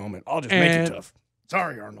good dad moment. I'll just And- make it tough.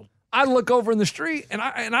 Sorry, Arnold. I look over in the street and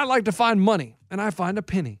I like to find money, and I find a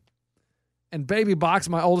penny. And Baby Box,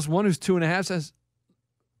 my oldest one, who's 2.5, says,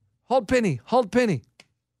 "Hold penny, hold penny."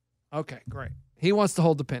 Okay, great. He wants to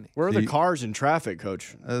hold the penny. Where are the cars in traffic,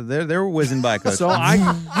 Coach? They're whizzing by, Coach. So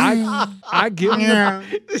I give him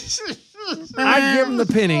I give him the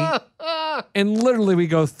penny, and literally we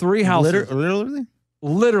go 3 houses. Literally?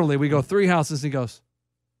 Literally, we go 3 houses. He goes,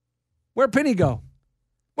 "Where'd Penny go?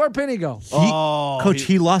 Where'd Penny go?" Coach,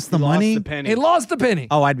 he lost the money? Lost the penny. He lost the penny.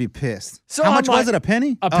 Oh, I'd be pissed. So How I'm much was like- it? A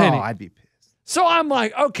penny? A penny. Oh, I'd be pissed. So I'm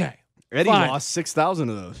like, okay, Eddie fine. lost 6,000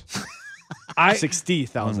 of those. I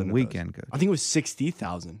 60,000 On of weekend, those. Coach. I think it was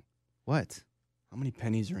 60,000. What? How many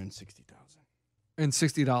pennies are in 60,000? and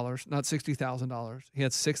 $60, not $60,000. He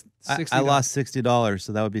had six. I $60. lost $60,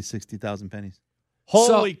 so that would be 60,000 pennies.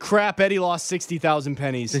 Holy crap, Eddie lost 60,000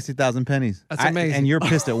 pennies. 60,000 pennies. That's amazing. And you're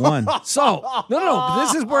pissed at one. So, no.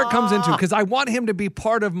 This is where it comes into, because I want him to be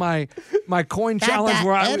part of my coin challenge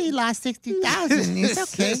where Eddie lost 60,000.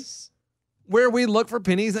 It's okay. Where we look for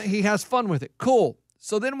pennies and he has fun with it. Cool.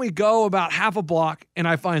 So then we go about half a block and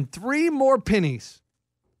I find 3 more pennies.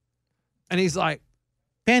 And he's like,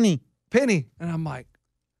 Penny. And I'm like,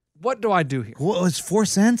 what do I do here? What was 4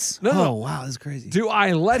 cents? No. Oh, wow, that's crazy. Do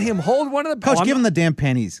I let him hold one of the pennies? Coach, give him the damn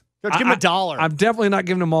pennies. Coach, give him $1. I'm definitely not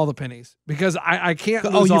giving him all the pennies because I can't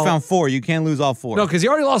lose Oh, you all. found 4. You can't lose all 4. No, because he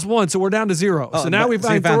already lost 1, so we're down to 0. So now we you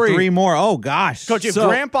found found 3. 3 more. Oh, gosh. Coach, if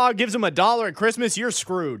Grandpa gives him $1 at Christmas, you're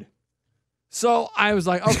screwed. So I was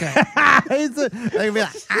like, okay. They'd be like,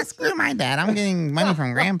 I screw my dad. I'm getting money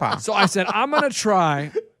from Grandpa. So I said, I'm going to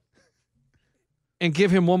try and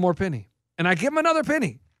give him 1 more penny. And I give him another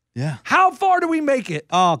penny. Yeah. How far do we make it?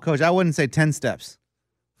 Oh, Coach, I wouldn't say 10 steps.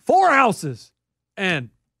 4 houses. And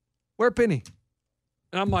where a penny?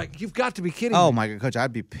 And I'm like, you've got to be kidding me. Oh, my God, Coach,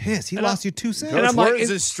 I'd be pissed. He lost you 2 cents. Coach, I'm where like, is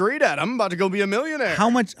this street at? I'm about to go be a millionaire. How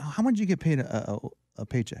much did you get paid a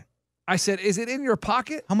paycheck? I said, is it in your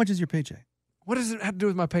pocket? How much is your paycheck? What does it have to do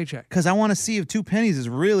with my paycheck? Because I want to see if 2 pennies is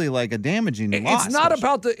really like a damaging loss. It's not Coach.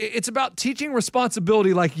 about it's about teaching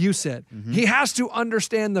responsibility, like you said. Mm-hmm. He has to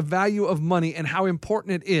understand the value of money and how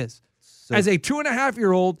important it is. As a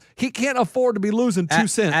 2.5-year-old, he can't afford to be losing 2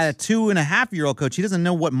 cents. At a 2.5-year-old, Coach, he doesn't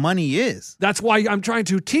know what money is. That's why I'm trying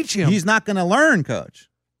to teach him. He's not going to learn, Coach.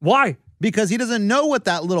 Why? Because he doesn't know what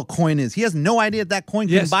that little coin is. He has no idea that coin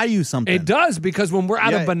can buy you something. It does, because when we're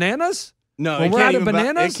out of bananas, No, when it we're can't out of even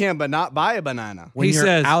bananas, it can't but not buy a banana. When he you're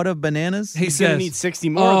says, out of bananas, he He's says, going to need 60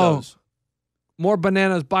 more of those. More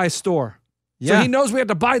bananas, buy a store. Yeah. So he knows we have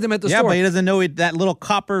to buy them at the store. Yeah, but he doesn't know that little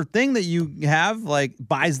copper thing that you have, like,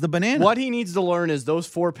 buys the banana. What he needs to learn is those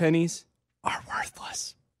 4 pennies are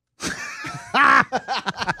worthless.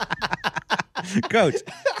 Coach,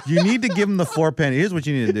 you need to give him the 4 pennies. Here's what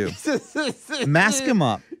you need to do. Mask him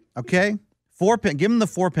up, okay? Give him the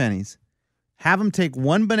 4 pennies. Have him take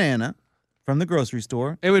 1 banana from the grocery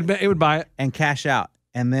store. It would buy it. And cash out.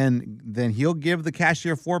 And then he'll give the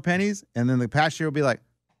cashier 4 pennies, and then the cashier will be like,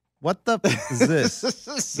 what the f- is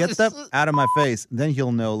this? Get the out of my face. Then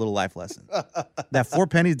he'll know a little life lesson. That 4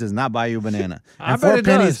 pennies does not buy you a banana. I And bet 4 it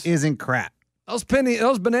pennies does. isn't crap. Those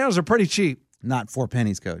bananas are pretty cheap. Not 4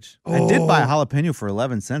 pennies, Coach. I did buy a jalapeno for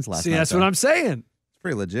 11 cents last night. That's though. what I'm saying. It's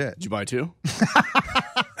pretty legit. Did you buy 2?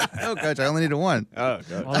 No, Coach, I only needed 1. Oh,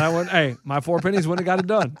 good. Well, that one, hey, my 4 pennies wouldn't have got it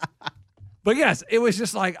done. But yes, it was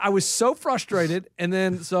just like I was so frustrated, and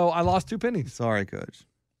then so I lost 2 pennies. Sorry, Coach.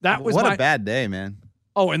 That was what my a bad day, man.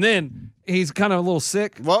 Oh, and then he's kind of a little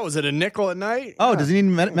sick. What, was it a nickel at night? Oh, does he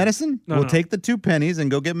need medicine? No, we'll no. take the 2 pennies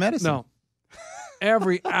and go get medicine. No.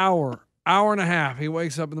 Every hour and a half, he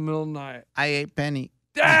wakes up in the middle of the night. I ate penny.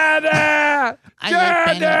 Dada!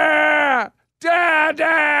 Dada!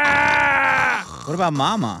 Dada! What about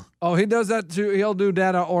Mama? Oh, he does that too. He'll do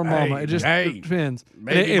dada or mama. Hey, it just hey, depends.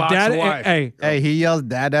 baby box wife. Hey, he yells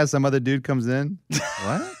 "Dada!" Some other dude comes in.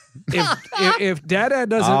 What? if Dada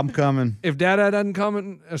doesn't, I'm coming. If Dada doesn't come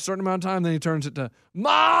in a certain amount of time, then he turns it to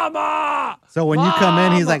Mama. So when you come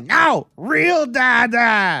in, he's like, "No, real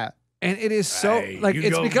Dada." And it is so Hey, like you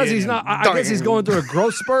it's go because get he's him. not. I guess he's going through a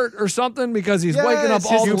growth spurt or something because he's waking up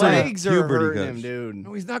all his the time. legs are Puberty hurting goes. him, dude.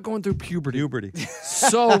 No, he's not going through puberty. Puberty.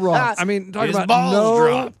 So wrong. I mean, talk His about balls no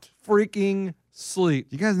dropped. freaking sleep.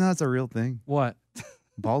 You guys know that's a real thing. What?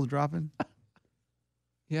 Balls dropping.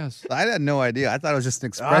 Yes. I had no idea. I thought it was just an I'm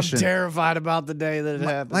expression. terrified about the day that it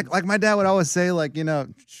happened. Like my dad would always say, like, you know,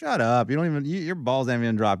 shut up. You don't even your balls haven't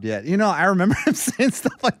even dropped yet. You know, I remember him saying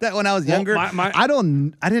stuff like that when I was Well, younger. my- I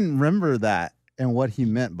didn't remember that and what he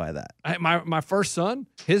meant by that. My first son,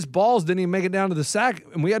 his balls didn't even make it down to the sack,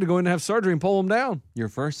 and we had to go in and have surgery and pull him down. Your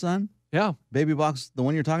first son, Yeah. baby box, the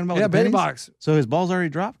one you're talking about. Yeah, with the baby pennies? box. So his balls already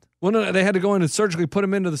dropped. Well, no, they had to go in and surgically put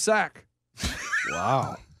him into the sack.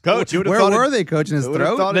 Wow. Coach, you would have Where thought were they, Coach, in his who would've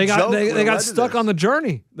throat? thought They a got joke they would got have led to stuck this. on the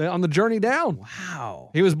journey. On the journey down. Wow.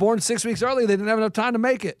 He was born 6 weeks early. They didn't have enough time to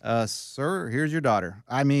make it. Sir, here's your daughter.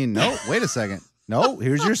 I mean, no, wait a second. No,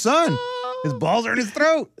 here's your son. His balls are in his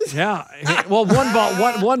throat. Yeah. Well,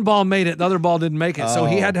 one ball made it. The other ball didn't make it. So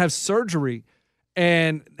he had to have surgery.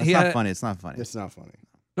 And That's he not had funny. It's not funny. It's not funny.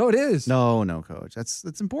 No, it is. No, Coach.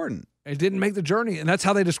 That's important. It didn't make the journey. And that's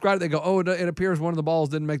how they describe it. They go, oh, it appears one of the balls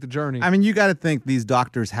didn't make the journey. I mean, you got to think these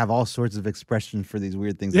doctors have all sorts of expressions for these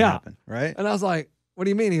weird things that Yeah. happen, right? And I was like, what do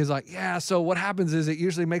you mean? He was like, yeah, so what happens is it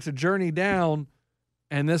usually makes a journey down,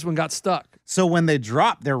 and this one got stuck. So when they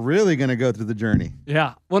drop, they're really going to go through the journey.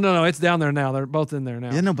 Yeah. Well, no, it's down there now. They're both in there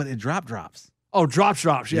now. Yeah, no, but it drops. Oh, drops.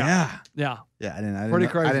 Yeah. Yeah, I didn't Pretty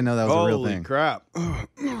know, crazy. I didn't know that was a real Holy thing. crap.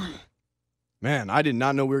 Man, I did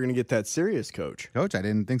not know we were going to get that serious, Coach. Coach, I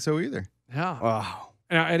didn't think so either. Yeah. Wow.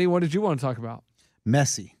 Now, Eddie, what did you want to talk about?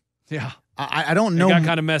 Messy. Yeah. I don't know. It got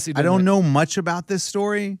kind of messy. I don't know much about this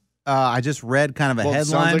story. I just read kind of a Well, it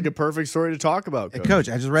headline. sounds like a perfect story to talk about, Coach. Coach,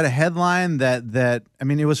 I just read a headline that I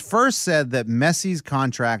mean, it was first said that Messi's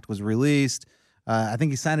contract was released. I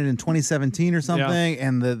think he signed it in 2017 or something,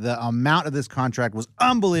 and the amount of this contract was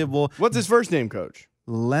unbelievable. What's his first name, Coach?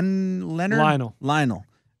 Leonard? Lionel.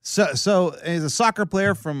 So he's a soccer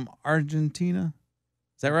player from Argentina.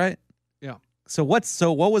 Is that right? Yeah. So what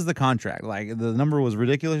was the contract? Like the number was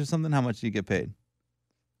ridiculous or something? How much did you get paid?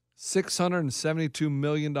 $672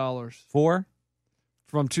 million. For?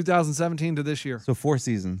 From 2017 to this year. So 4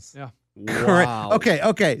 seasons. Yeah. Wow.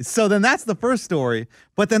 Okay. So then that's the first story.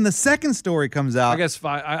 But then the second story comes out. I guess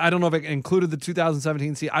 5. I don't know if it included the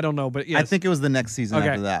 2017 season. I don't know, but yes. I think it was the next season Okay.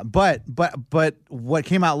 after that. But what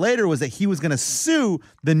came out later was that he was going to sue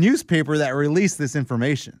the newspaper that released this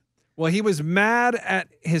information. Well, he was mad at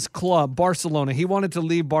his club, Barcelona. He wanted to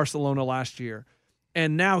leave Barcelona last year.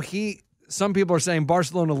 And now some people are saying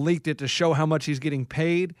Barcelona leaked it to show how much he's getting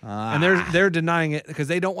paid. And they're denying it because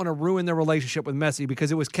they don't want to ruin their relationship with Messi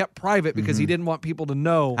because it was kept private because he didn't want people to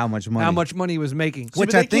know how much money he was making.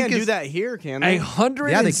 Which I think can't do that here, can they?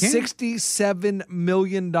 $167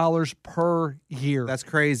 million per year. That's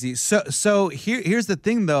crazy. So here's the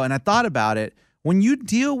thing, though, and I thought about it. When you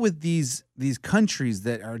deal with these countries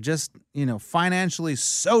that are just, financially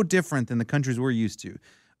so different than the countries we're used to,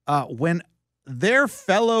 when their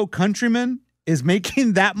fellow countryman is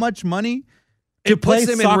making that much money to play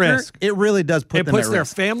puts them soccer, in risk. it really does put them at risk. It puts their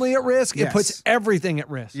family at risk. Yes. It puts everything at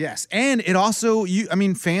risk. Yes, and it also,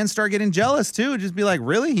 fans start getting jealous too. Just be like,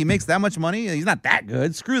 really? He makes that much money? He's not that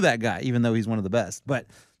good. Screw that guy, even though he's one of the best. But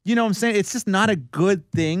you know what I'm saying? It's just not a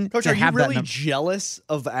good thing Coach, to are you have really that. jealous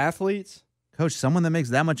of athletes? Coach, someone that makes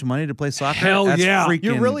that much money to play soccer? Hell that's yeah. freaking,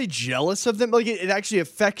 You're really jealous of them? Like, it actually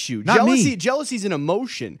affects you. Not me. Jealousy's an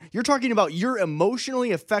emotion. You're talking about you're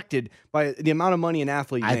emotionally affected by the amount of money an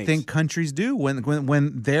athlete makes. I think countries do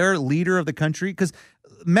when their leader of the country, because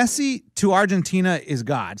Messi to Argentina is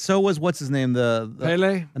God. So was what's his name? The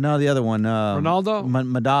Pele? No, the other one. Ronaldo?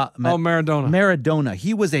 Maradona. Maradona.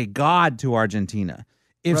 He was a god to Argentina.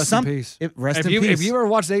 Rest in peace. Rest in peace. If you ever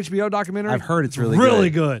watched the HBO documentary, I've heard it's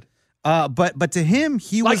really good. But to him,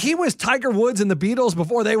 he was Tiger Woods and the Beatles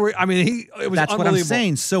before they were. I mean, it was that's what I'm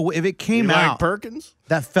saying. So if it came You out like Perkins,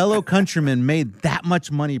 that fellow countryman made that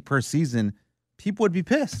much money per season, people would be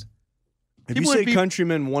pissed. If you say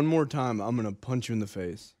countryman one more time, I'm going to punch you in the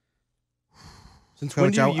face. Since when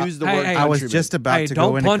do you use the word countryman? I was just about to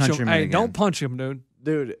go into countryman again. Don't punch him, dude.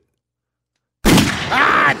 Dude.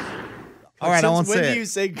 All right, I won't say it. When do you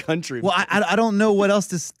say countryman? Well, I don't know what else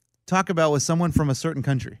to talk about with someone from a certain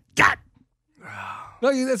country. God.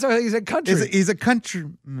 No, that's what he said. Country. He's a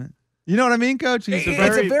countryman. You know what I mean, Coach? It's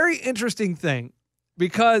a very interesting thing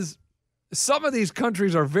because some of these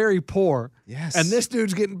countries are very poor. Yes. And this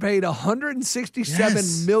dude's getting paid $167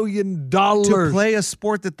 Yes. million to play a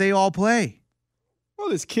sport that they all play. Oh,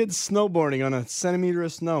 this kid's snowboarding on a centimeter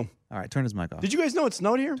of snow. All right, turn his mic off. Did you guys know it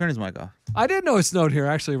snowed here? Turn his mic off. I didn't know it snowed here,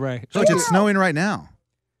 actually, Ray. Coach, it's snowing right now.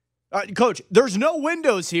 Coach, there's no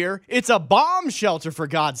windows here. It's a bomb shelter, for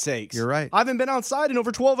God's sakes. You're right. I haven't been outside in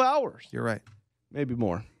over 12 hours. You're right. Maybe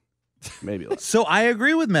more. Maybe less. So I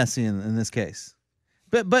agree with Messi in this case.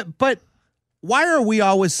 But why are we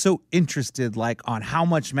always so interested, on how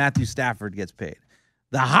much Matthew Stafford gets paid?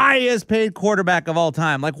 The highest paid quarterback of all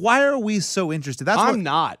time. Why are we so interested? I'm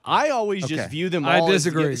not. I always just view them all. I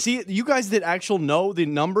disagree. See, you guys that actually know the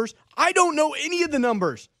numbers, I don't know any of the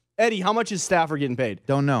numbers. Eddie, how much is Stafford getting paid?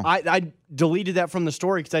 Don't know. I deleted that from the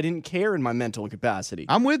story because I didn't care in my mental capacity.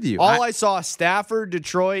 I'm with you. I saw Stafford,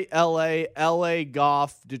 Detroit, L.A.,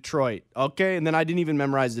 Goff, Detroit. Okay? And then I didn't even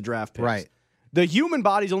memorize the draft picks. Right. The human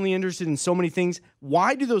body's only interested in so many things.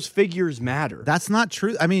 Why do those figures matter? That's not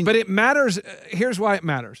true. I mean, But it matters. Here's why it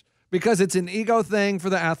matters. Because it's an ego thing for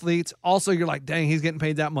the athletes. Also, you're like, dang, he's getting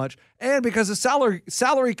paid that much. And because of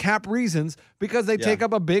salary cap reasons, because they take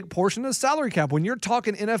up a big portion of the salary cap. When you're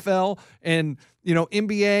talking NFL and,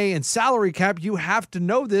 NBA and salary cap, you have to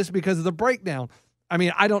know this because of the breakdown. I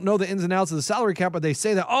mean, I don't know the ins and outs of the salary cap, but they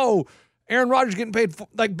say that, Aaron Rodgers getting paid,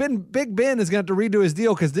 Big Ben is going to have to redo his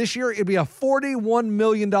deal because this year it'd be a $41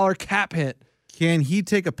 million cap hit. Can he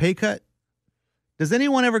take a pay cut? Does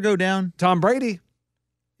anyone ever go down? Tom Brady.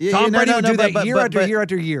 Tom Brady would do that year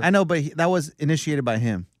after year. I know, but that was initiated by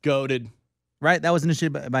him. Goated. Right? That was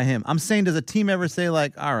initiated by him. I'm saying, does a team ever say, all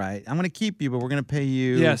right, I'm going to keep you, but we're going to pay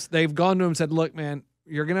you? Yes, they've gone to him and said, look, man,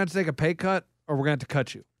 you're going to have to take a pay cut or we're going to have to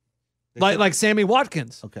cut you. Like Sammy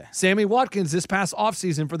Watkins. Okay. Sammy Watkins this past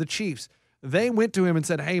offseason for the Chiefs. They went to him and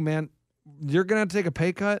said, hey, man, you're going to have to take a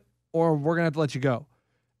pay cut or we're going to have to let you go.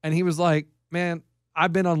 And he was like, man,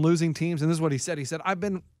 I've been on losing teams. And this is what he said. He said, I've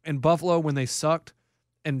been in Buffalo when they sucked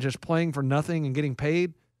and just playing for nothing and getting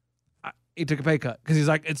paid. He took a pay cut because he's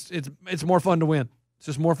like, it's more fun to win. It's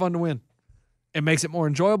just more fun to win. It makes it more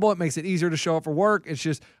enjoyable. It makes it easier to show up for work. It's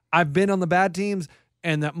just, I've been on the bad teams.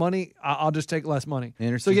 And that money, I'll just take less money.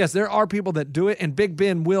 So, yes, there are people that do it, and Big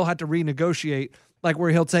Ben will have to renegotiate, like where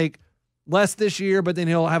he'll take less this year, but then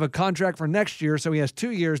he'll have a contract for next year, so he has 2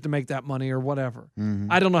 years to make that money or whatever.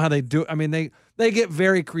 Mm-hmm. I don't know how they do it. I mean, they get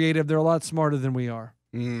very creative. They're a lot smarter than we are.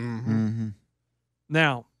 Mm-hmm.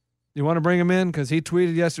 Now, you want to bring him in? Because he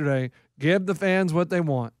tweeted yesterday, give the fans what they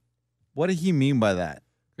want. What did he mean by that?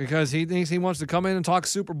 Because he thinks he wants to come in and talk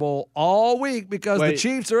Super Bowl all week because the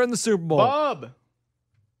Chiefs are in the Super Bowl. Bub!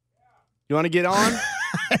 You want to get on?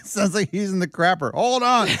 It sounds like he's in the crapper. Hold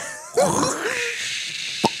on.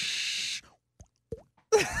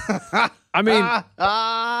 I mean,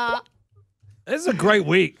 this is a great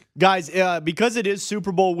week. Guys, because it is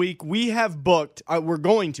Super Bowl week, we have booked, we're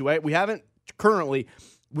going to, we haven't currently,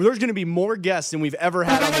 there's going to be more guests than we've ever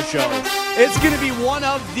had on the show. It's going to be one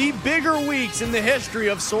of the bigger weeks in the history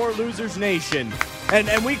of Sore Losers Nation.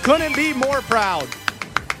 And we couldn't be more proud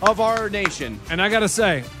of our nation. And I got to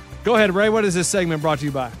say, go ahead, Ray. What is this segment brought to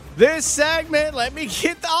you by? This segment, let me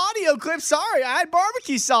get the audio clip. Sorry, I had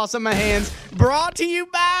barbecue sauce on my hands. Brought to you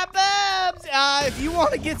by Bubs. If you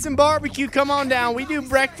want to get some barbecue, come on down. We do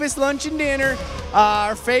breakfast, lunch, and dinner.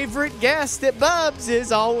 Our favorite guest at Bubs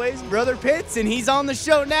is always Brother Pitts, and he's on the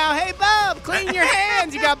show now. Hey, Bub, clean your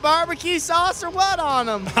hands. You got barbecue sauce or what on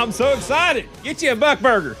them? I'm so excited. Get you a buck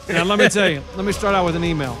burger. Now, let me tell you. Let me start out with an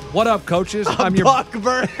email. What up, coaches? I'm your buck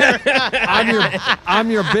burger.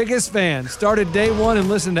 I'm your biggest fan. Started day one and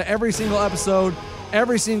listened to every single episode,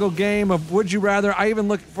 every single game of Would You Rather. I even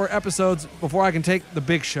look for episodes before I can take the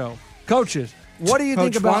big show. Coaches, what do you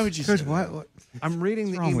think about? Why would you Coach, what? I'm reading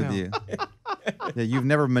What's the wrong email. with you? Yeah, you've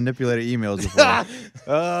never manipulated emails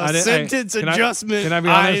before. Sentence adjustment. Can I be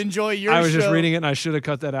honest? I enjoy your show. I was show. just reading it, and I should have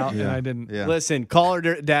cut that out, and I didn't. Yeah. Listen,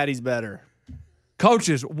 caller daddy's better.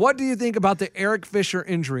 Coaches, what do you think about the Eric Fisher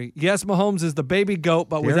injury? Yes, Mahomes is the baby goat,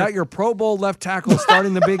 but without your Pro Bowl left tackle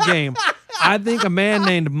starting the big game, I think a man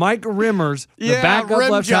named Mike Rimmers, the backup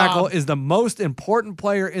left tackle, is the most important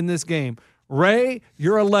player in this game. Ray,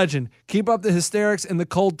 you're a legend. Keep up the hysterics and the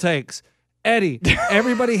cold takes. Eddie,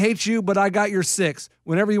 everybody hates you, but I got your 6.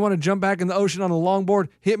 Whenever you want to jump back in the ocean on a longboard,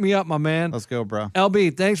 hit me up, my man. Let's go, bro.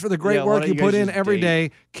 LB, thanks for the great work you put in every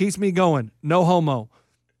day. Keeps me going. No homo.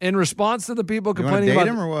 In response to the people complaining about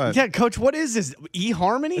him or what? Yeah, Coach, what is this?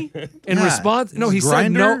 eHarmony? In response, no, he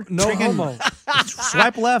said no homo.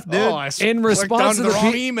 Swipe left, dude. In response to the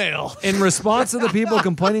wrong email. In response to the people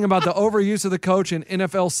complaining about the overuse of the coach and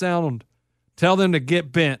NFL sound, tell them to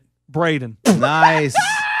get bent. Braden. Nice.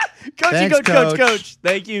 Coach.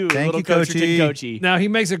 Thank you. Thank you, Coachy. Now, he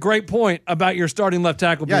makes a great point about your starting left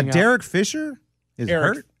tackle being out. Derek Fisher is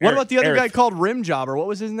hurt. What about the other guy called Rim Jobber? What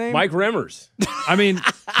was his name? Mike Rimmers. I mean,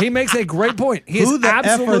 he makes a great point. He Who is the F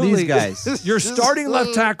absolutely, are these guys? Your starting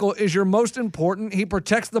left tackle is your most important. He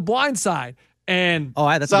protects the blind side. And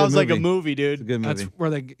that sounds like a movie, dude. It's a good movie. That's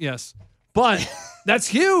where they, yes. But that's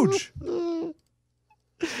huge.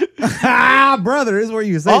 Brother, this is where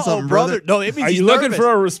you say something, brother. No, it means Are you looking for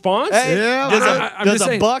a response? Hey, yeah. does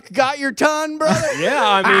a buck got your ton, brother? Yeah,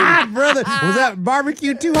 I mean, brother, was that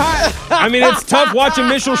barbecue too hot? I mean, it's tough watching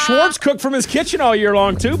Mitchell Schwartz cook from his kitchen all year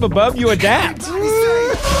long too. But Bub, you adapt.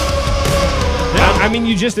 I mean,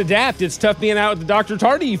 you just adapt. It's tough being out with the Dr.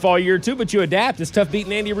 Tardif all year too, but you adapt. It's tough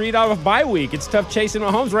beating Andy Reid off of bye week. It's tough chasing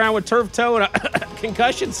Mahomes around with turf toe and a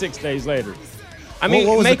concussion 6 days later. I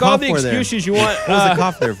mean, make all the excuses you want. What was the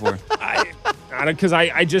cough there for? Because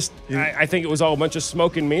I think it was all a bunch of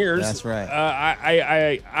smoke and mirrors. That's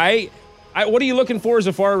right. What are you looking for as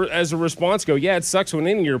far as a response go? Yeah, it sucks when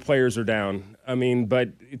any of your players are down. I mean, but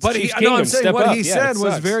it's Chiefs Kingdom. I'm saying Step what up. he said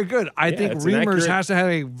was very good. I think Reimers has to have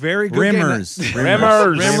a very good Rimmers,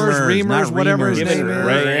 whatever his name is.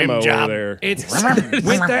 Ramo over there. It's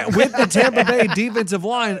with the Tampa Bay defensive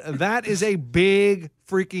line. That is a big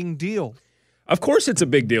freaking deal. Of course it's a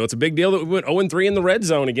big deal. It's a big deal that we went 0-3 in the red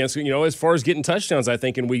zone against, as far as getting touchdowns, I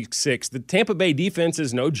think, in week 6. The Tampa Bay defense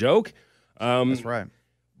is no joke. That's right.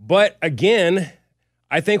 But, again,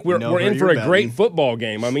 I think we're in for a great football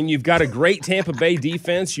game. I mean, you've got a great Tampa Bay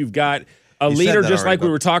defense. You've got a You said leader, that just already, like we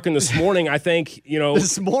Bob. were talking this morning. I think,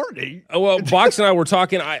 This morning. Well, Box and I were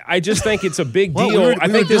talking. I just think it's a big Well, deal. we were I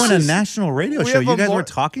think doing this a national radio We show. have You a guys mor- were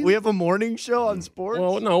talking? We have a morning show on sports.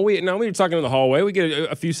 Well, no, we were talking in the hallway. We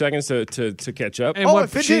get a few seconds to catch up. And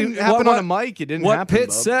if it didn't happen on a mic, it didn't what happen. Pitt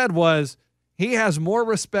Bub. said was he has more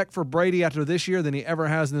respect for Brady after this year than he ever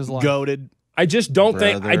has in his life. Goated. I just don't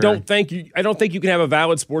think I Brother. don't think you can have a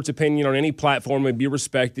valid sports opinion on any platform and be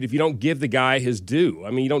respected if you don't give the guy his due.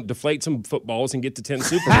 I mean, you don't deflate some footballs and get to 10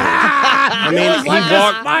 Super Bowls. I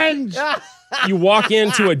mean, you walk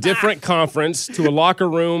into a different conference, to a locker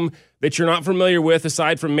room that you're not familiar with,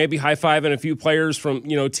 aside from maybe high-fiving a few players from,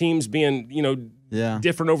 teams being,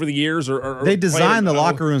 different over the years. Or They designed the playing-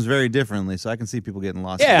 locker rooms very differently, so I can see people getting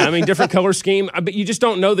lost. Yeah, I mean, different color scheme. But you just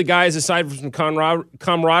don't know the guys aside from some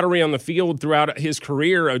camaraderie on the field throughout his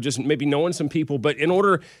career, of just maybe knowing some people. But in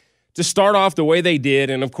order to start off the way they did,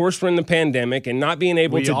 and of course we're in the pandemic and not being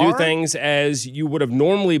able to do things as you would have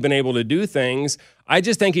normally been able to do things, I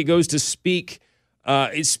just think it goes to speak.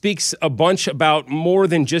 It speaks a bunch about more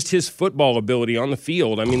than just his football ability on the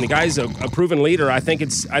field. I mean, the guy's a proven leader. I think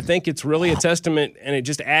it's really a testament, and it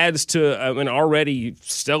just adds to an already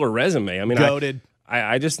stellar resume. I mean, Goated.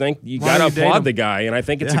 I just think you got to applaud the guy, and I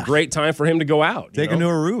think it's a great time for him to go out. Take him to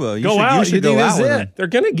Aruba. You should go think out that's with it? him. They're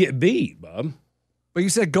going to get beat, bub. But you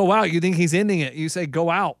said go out. You think he's ending it. You say go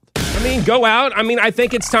out. I mean, go out. I mean, I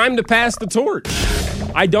think it's time to pass the torch.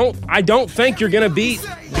 I don't think you're going to beat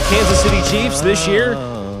the Kansas City Chiefs this year.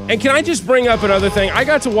 And can I just bring up another thing? I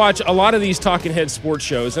got to watch a lot of these talking head sports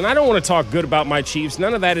shows, and I don't want to talk good about my Chiefs.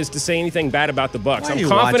 None of that is to say anything bad about the Bucs. Why are I'm you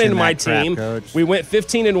confident in watching my that crap, team. Coach? We went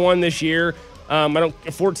 15-1 this year. I don't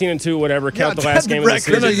 14-2, whatever. Count the last game of the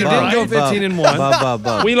season. No, you didn't go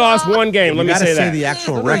 15-1. We lost one game. Let me say that. the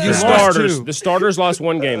actual No, record. you lost two. The starters lost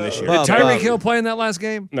one game this year. Bub, Tyreek Bub. Hill play in that last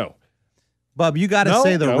game? No. Bub, you got to No?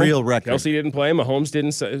 say the No. real record. Kelsey didn't play. Mahomes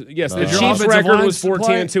didn't. Yes, the Did your Chiefs' offensive record line was play?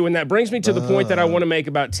 14-2, and that brings me to the point that I want to make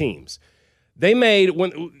about teams. They made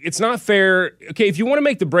it's not fair. Okay, if you want to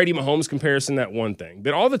make the Brady Mahomes comparison, that one thing.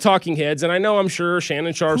 But all the talking heads, and I'm sure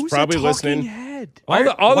Shannon Sharp's Who's probably a talking listening. head? All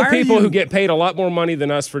the why are people you- who get paid a lot more money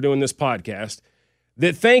than us for doing this podcast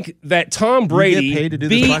that think that Tom Brady paid to do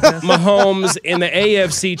this beat podcast? Mahomes in the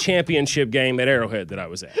AFC Championship game at Arrowhead that I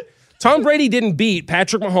was at. Tom Brady didn't beat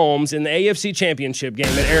Patrick Mahomes in the AFC Championship game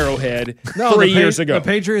at Arrowhead 3 years ago. The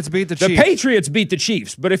Patriots beat the Chiefs. The Patriots beat the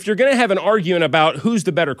Chiefs. But if you're going to have an argument about who's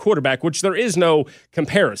the better quarterback, which there is no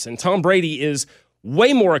comparison, Tom Brady is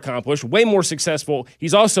way more accomplished, way more successful.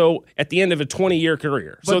 He's also at the end of a 20-year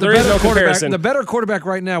career. But So the there is better no quarterback- comparison. The better quarterback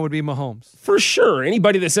right now would be Mahomes. For sure.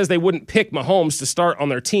 Anybody that says they wouldn't pick Mahomes to start on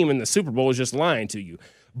their team in the Super Bowl is just lying to you.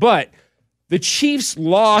 But the Chiefs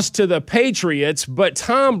lost to the Patriots, but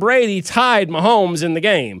Tom Brady tied Mahomes in the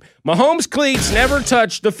game. Mahomes' cleats never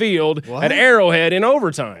touched the field at Arrowhead in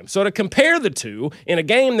overtime. So to compare the two in a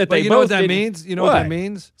game that But they you both know what that did- means? You know what that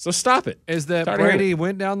means? So stop it. Is that Tired of hearing Brady it.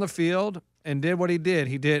 went down the field and did what he did.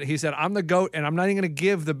 He said, I'm the GOAT, and I'm not even going to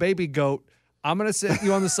give the baby goat. I'm going to sit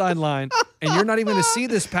you on the sideline, and you're not even going to see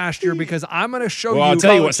this pasture because I'm going to show you. Well, I'll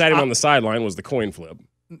tell you what Coach, sat him on the sideline was the coin flip.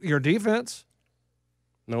 Your defense.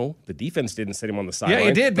 No, the defense didn't sit him on the sideline.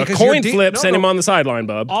 it did, The because coin your flip no, sent no. him on the sideline,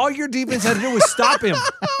 bub. All your defense had to do was stop him.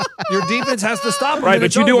 Your defense has to stop him. Right, and but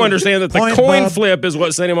it's you do over. understand that the Point, coin bub. flip is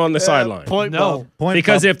what sent him on the sideline. Point No. Bub. Point,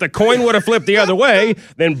 Because Bub. if the coin would have flipped the other way,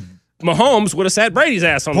 then Mahomes would have sat Brady's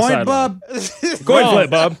ass on the Point, sideline. Bub. Coin Wrong. flip,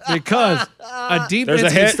 bub. Because a defense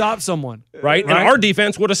There's a can hit. stop someone. Right? And Right. our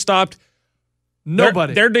defense would have stopped.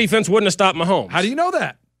 Nobody. Their defense wouldn't have stopped Mahomes. How do you know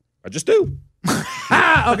that? I just do.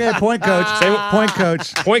 Okay, point coach. Point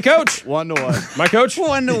coach. Point coach. 1-1. My coach.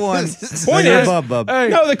 1-1. Point You're is- Bub, Bub. Hey,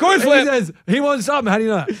 No, the coin he flip. says he won't stop him. How do you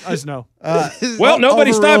know that? I just know. Well,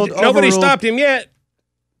 nobody stopped. Nobody overruled. stopped him yet.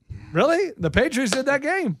 Really? The Patriots did that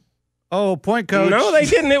game. Oh, point coach. No, they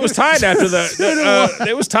didn't. It was tied after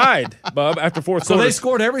it was tied, bub, after fourth So quarter. they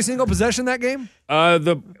scored every single possession that game?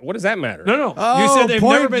 What does that matter? No. Oh, You said they've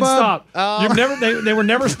point, never been Bub. stopped. You've never. They were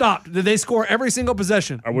never stopped. Did they score every single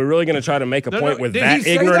possession? Are we really going to try to make a point with Did that he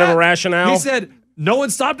say ignorant of that? a rationale? He said no one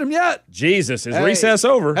stopped him yet. Jesus, is Hey. recess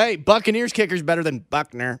over? Hey, Buccaneers kicker's better than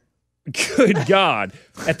Buckner. Good God.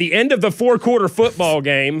 At the end of the four-quarter football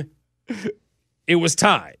game, it was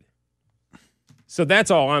tied. So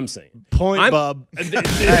that's all I'm saying. Point I'm- Bub.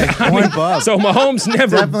 Point Bub. So Mahomes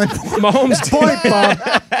never. Definitely Mahomes. Point Bub.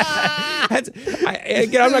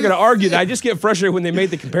 Again, I'm not going to argue that. I just get frustrated when they made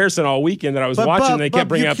the comparison all weekend that I was But, watching. Bub, They kept Bub,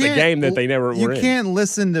 bringing you up the can't- game that they never You were in. can't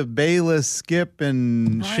listen to Bayless, Skip,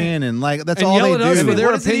 and Shannon. Like that's And all yell they at us do. for their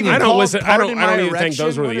What is it opinion. even I don't called? listen. I Pardon don't my even think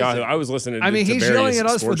those erection? were the What is Yahoo. it? I was listening. I mean, to he's various yelling at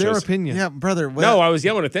us for sports their shows. opinion. Yeah, brother. No, I was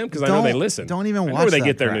yelling at them because I know they Don't- listen. don't even I know watch where they that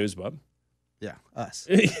get their crap. news, bub. Yeah, us.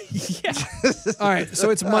 Yeah. All right, so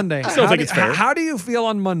it's Monday. I still think it's fair. How do you feel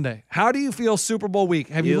on Monday? How do you feel Super Bowl week?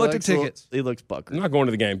 Have you looked at tickets? He looks puckered. I'm not going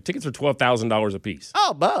to the game. Tickets are $12,000 a piece.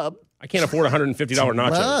 Oh, Bub. I can't afford $150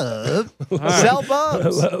 nachos. Sell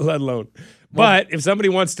Bubs. Let alone. But if somebody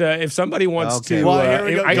wants to, Okay. Well, here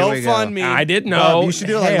we go. GoFundMe. I didn't know. Bub, you should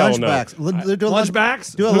do it like Hell lunchbacks. Do a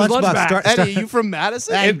Lunchbacks? Do a Who's lunchbox. lunchback? Eddie, you from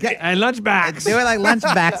Madison? Hey, And lunchbacks. do it like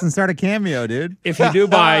lunchbacks and start a cameo, dude. If you do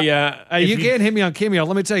buy, Hey, you can't hit me on Cameo.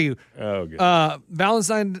 Let me tell you. Oh, good.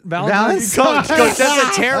 Valentine's Coach, that's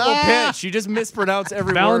a terrible pitch. You just mispronounce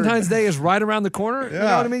every Valentine's word. Day is right around the corner. You know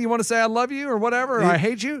Yeah. what I mean? You want to say I love you or whatever, or I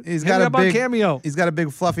hate you? He's Hit got me a up big on Cameo. He's got a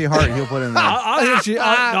big fluffy heart. He'll put in there. I'll hit you.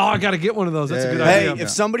 I got to get one of those. That's a good Hey, idea. if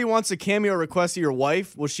somebody wants a cameo request of your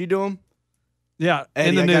wife, will she do them? Yeah, Eddie,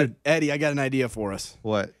 in the nude. Eddie, I got an idea for us.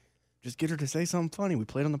 What? Just get her to say something funny. We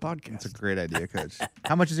played on the podcast. That's a great idea, Coach.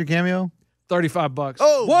 How much is your cameo? $35.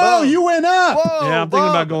 Oh, Whoa, Bub. you went up. Whoa, Yeah, I'm thinking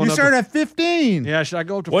about going You up. started at 15. Yeah, should I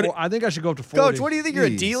go up to What- 4? I think I should go up to 40. Coach, what do you think? You're a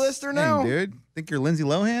Jeez. D-lister Dang, now? dude. Think you're Lindsay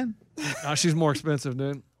Lohan? She's more expensive,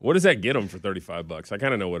 dude. What does that get them for $35? I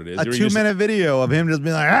kind of know what it is. A Or you just- 2-minute video of him just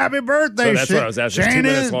being like, "Happy birthday!" So that's what I was asking. It's 2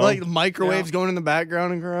 minutes Shannon." long. Like the microwaves going in the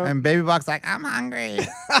background and growing. And Baby Box like, "I'm hungry."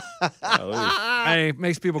 Oh, Hey, it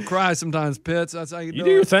makes people cry sometimes, Pitts. That's how you you do do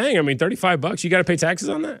your it. thing. I mean, $35. You got to pay taxes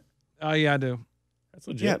on that. Oh, yeah, I do. That's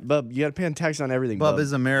legit. Yeah, Bub, you got to pay tax on everything. Bub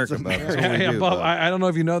is America, Bub. That's what we Yeah, do, Bub, Bub. I don't know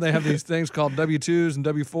if you know they have these things called W-2s and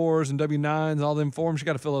W-4s and W-9s, all them forms. You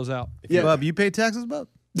got to fill those out. Yeah. Bub, you pay taxes, Bub?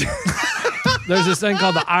 There's this thing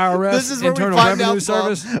called the IRS, This is where we Internal find Revenue out,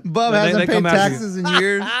 Bub. Service. Bub They hasn't paid come after you. taxes in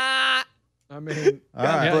years. I mean, All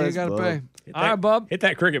right. yeah, you Bless, got to Bub. pay. All right, Bub. Hit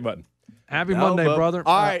that cricket button. Happy No, Monday, Bub. brother.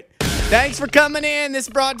 All right. Thanks for coming in. This is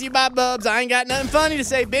brought to you by Bubs. I ain't got nothing funny to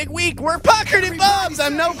say. Big week. We're puckered at Bubs.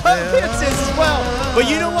 I'm no Pitts as well. But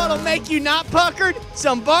you know what'll make you not puckered?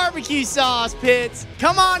 Some barbecue sauce, Pitts.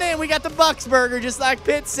 Come on in. We got the Bucks burger, just like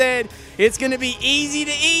Pitts said. It's going to be easy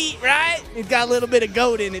to eat, right? It's got a little bit of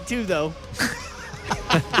goat in it, too, though.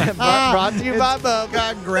 Brought to you by Bubs.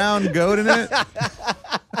 Got ground goat in it.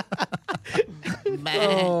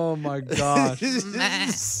 Oh, my gosh.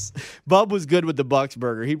 Bub was good with the Bucks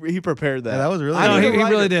burger. He prepared that. Yeah, that was really No, good. he need a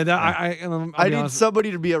really writer. did. I'll I be need honest.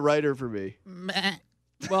 somebody to be a writer for me.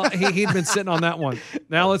 Well, he'd been sitting on that one.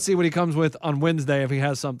 Now let's see what he comes with on Wednesday if he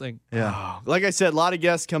has something. Yeah. Like I said, a lot of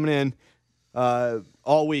guests coming in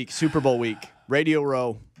all week, Super Bowl week. Radio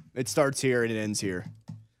Row. It starts here and it ends here.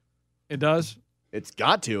 It does? It's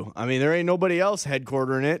got to. I mean, there ain't nobody else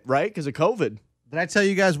headquartering it, right? Because of COVID. Did I tell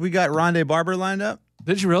you guys we got Rondé Barber lined up?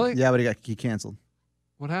 Did you really? Yeah, but he canceled.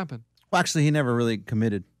 What happened? Well, actually, he never really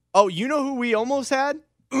committed. Oh, you know who we almost had?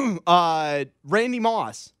 Randy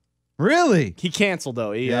Moss. Really? He canceled,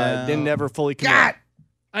 though. He Yeah. didn't ever fully commit.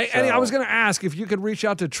 Eddie, I was going to ask if you could reach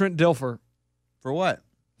out to Trent Dilfer. For what?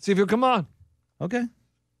 See if he'll come on. Okay.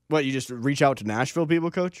 What, you just reach out to Nashville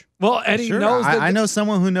people, Coach? Well, Eddie Sure. knows that. I know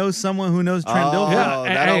someone who knows Trent Dilfer. Yeah,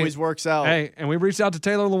 that hey, always works out. Hey, and we reached out to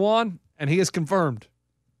Taylor Lewan, and he is confirmed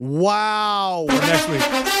Wow. for next week.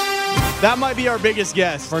 That might be our biggest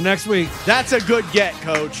guest. For next week. That's a good get,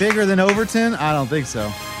 Coach. Bigger than Overton? I don't think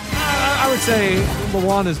so. I would say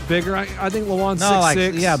Lewan is bigger. I think Lewan's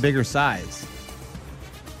 6'6". Yeah, bigger size.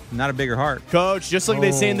 Not a bigger heart. Coach, just like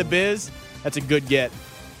they say in the biz, that's a good get.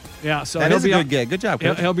 Yeah, so That he'll is a be good on, get. Good job,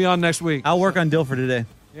 Coach. He'll be on next week. I'll work on Dilfer today.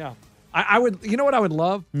 Yeah. I would, you know what I would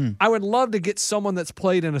love? I would love to get someone that's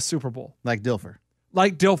played in a Super Bowl. Like Dilfer.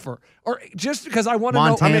 Like Dilfer. Or just because I want to know. I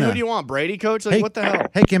Montana. mean, who do you want? Brady, Coach? Like, what the hell?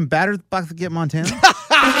 Hey, can Batterbox get Montana?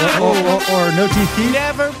 or No Teeth Keith?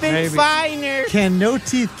 Never been Maybe. finer. Can No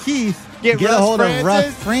Teeth Keith Get get a Russ hold of Francis?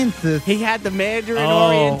 Russ Francis? He had the Mandarin Oh,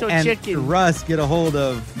 Oriental And chicken. Russ get a hold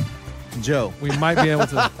of Joe. We might be able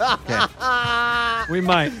to. Okay. We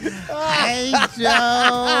might. Hey,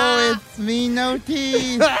 Joe, it's me, No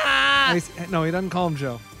Teeth. No, he doesn't call him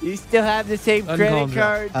Joe. You still have the same Doesn't call him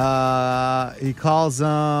credit Joe. card? He calls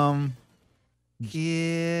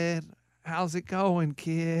Kid, how's it going,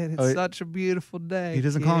 kid? It's Oh, he- such a beautiful day. he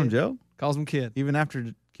doesn't kid. call him Joe? Calls him kid. Even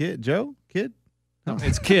after Joe? Kid? No,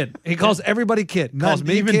 it's kid. He calls everybody kid. Calls Not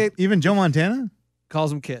me even, kid. Even Joe Montana?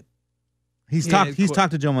 Calls him kid. He's Yeah, talked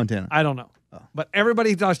quit. to Joe Montana. I don't know. Oh. But everybody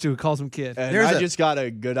he talks to calls him kid. And There's I a- just got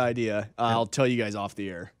a good idea. I'll tell you guys off the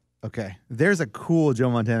air. Okay. There's a cool Joe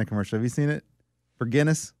Montana commercial. Have you seen it? For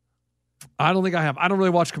Guinness? I don't think I have. I don't really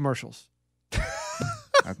watch commercials.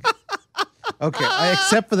 Okay.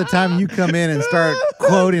 Except for the time you come in and start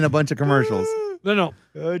quoting a bunch of commercials. No.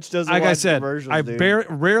 Coach doesn't Like watch I said, commercials, I dude.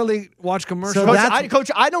 rarely watch commercials. Coach,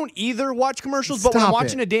 I don't either watch commercials, but when I'm Stop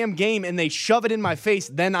watching it. a damn game and they shove it in my face,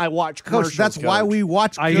 then I watch commercials. Coach, that's why we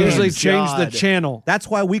watch I games. usually change the God. channel. That's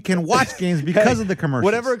why we can watch games because of the commercials.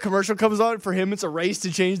 Whenever a commercial comes on, for him, it's a race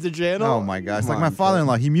to change the channel. Oh my gosh! Come Like my on,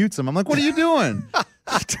 father-in-law, he mutes them. I'm like, what are you doing?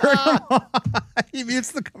 Turn them on. He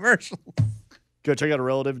mutes the commercial. Coach, I got a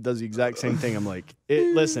relative that does the exact same thing. I'm like,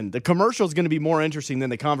 listen, the commercial is going to be more interesting than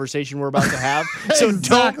the conversation we're about to have. So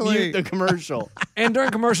Exactly. don't mute the commercial. And during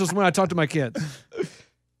commercials when I talk to my kids.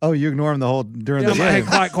 Oh, you ignore him the whole during the Hey, game.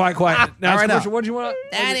 quiet. Now, Right now. commercial, what do you want?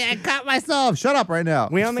 Daddy, I cut myself. Shut up right now.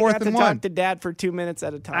 We It's only fourth got to and one. talk to Dad for 2 minutes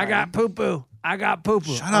at a time. I got poo-poo.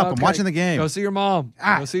 Shut up. I'm watching the game. Go see your mom.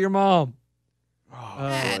 Go see your mom.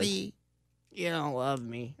 Daddy, you don't love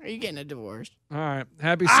me. Are you getting a divorce? All right.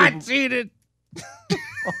 Happy Super cheated.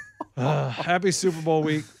 Happy Super Bowl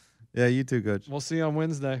week. Yeah, you too, Coach. We'll see you on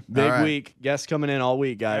Wednesday. Big All right. week. Guests coming in all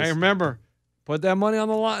week, guys. Hey, remember, put that money on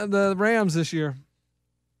the Rams this year.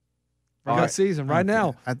 For All that right. season. Right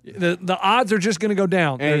now, I- the odds are just going to go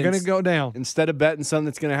down. They're And going to go down. Instead of betting something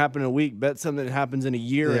that's going to happen in a week, bet something that happens in a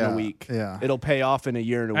year in a week. Yeah. It'll pay off in a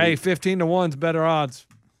year and a Hey, week. 15-1's better odds.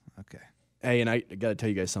 Okay. Hey, and I got to tell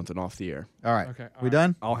you guys something off the air. All right. Okay, all We right.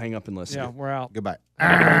 done? I'll hang up and listen. Yeah, we're out. Goodbye.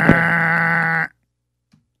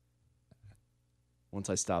 Once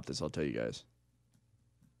I stop this, I'll tell you guys.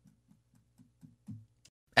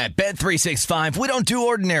 At Bet365, we don't do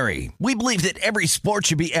ordinary. We believe that every sport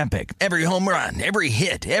should be epic. Every home run, every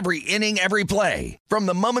hit, every inning, every play. From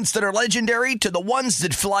the moments that are legendary to the ones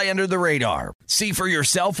that fly under the radar. See for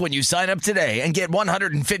yourself when you sign up today and get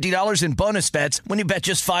 $150 in bonus bets when you bet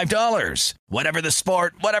just $5. Whatever the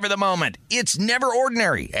sport, whatever the moment, it's never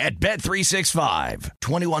ordinary at Bet365.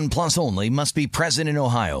 21 plus only. Must be present in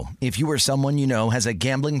Ohio. If you or someone you know has a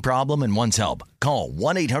gambling problem and wants help, call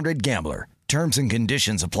 1-800-GAMBLER. Terms and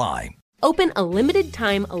conditions apply. Open a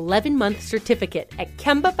limited-time 11-month certificate at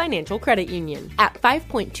Kemba Financial Credit Union. At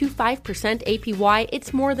 5.25% APY,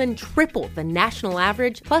 it's more than triple the national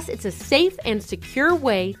average, plus it's a safe and secure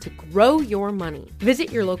way to grow your money.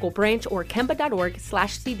 Visit your local branch or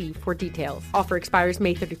kemba.org/cb for details. Offer expires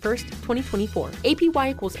May 31st, 2024.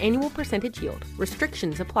 APY equals annual percentage yield.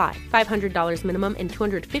 Restrictions apply. $500 minimum and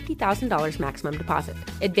 $250,000 maximum deposit.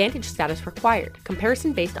 Advantage status required.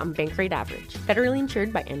 Comparison based on bank rate average. Federally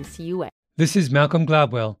insured by NCUA. This is Malcolm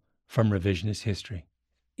Gladwell from Revisionist History.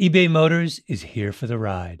 eBay Motors is here for the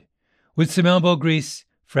ride. With some elbow grease,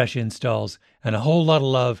 fresh installs, and a whole lot of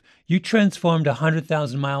love, you transformed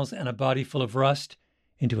 100,000 miles and a body full of rust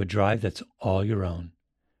into a drive that's all your own.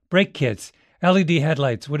 Brake kits, LED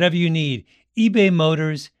headlights, whatever you need, eBay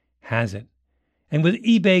Motors has it. And with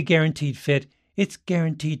eBay Guaranteed Fit, it's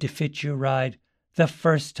guaranteed to fit your ride the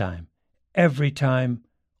first time, every time,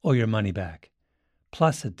 or your money back.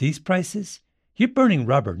 Plus, at these prices, you're burning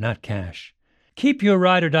rubber, not cash. Keep your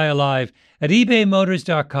ride or die alive at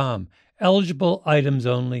ebaymotors.com. Eligible items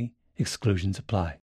only. Exclusions apply.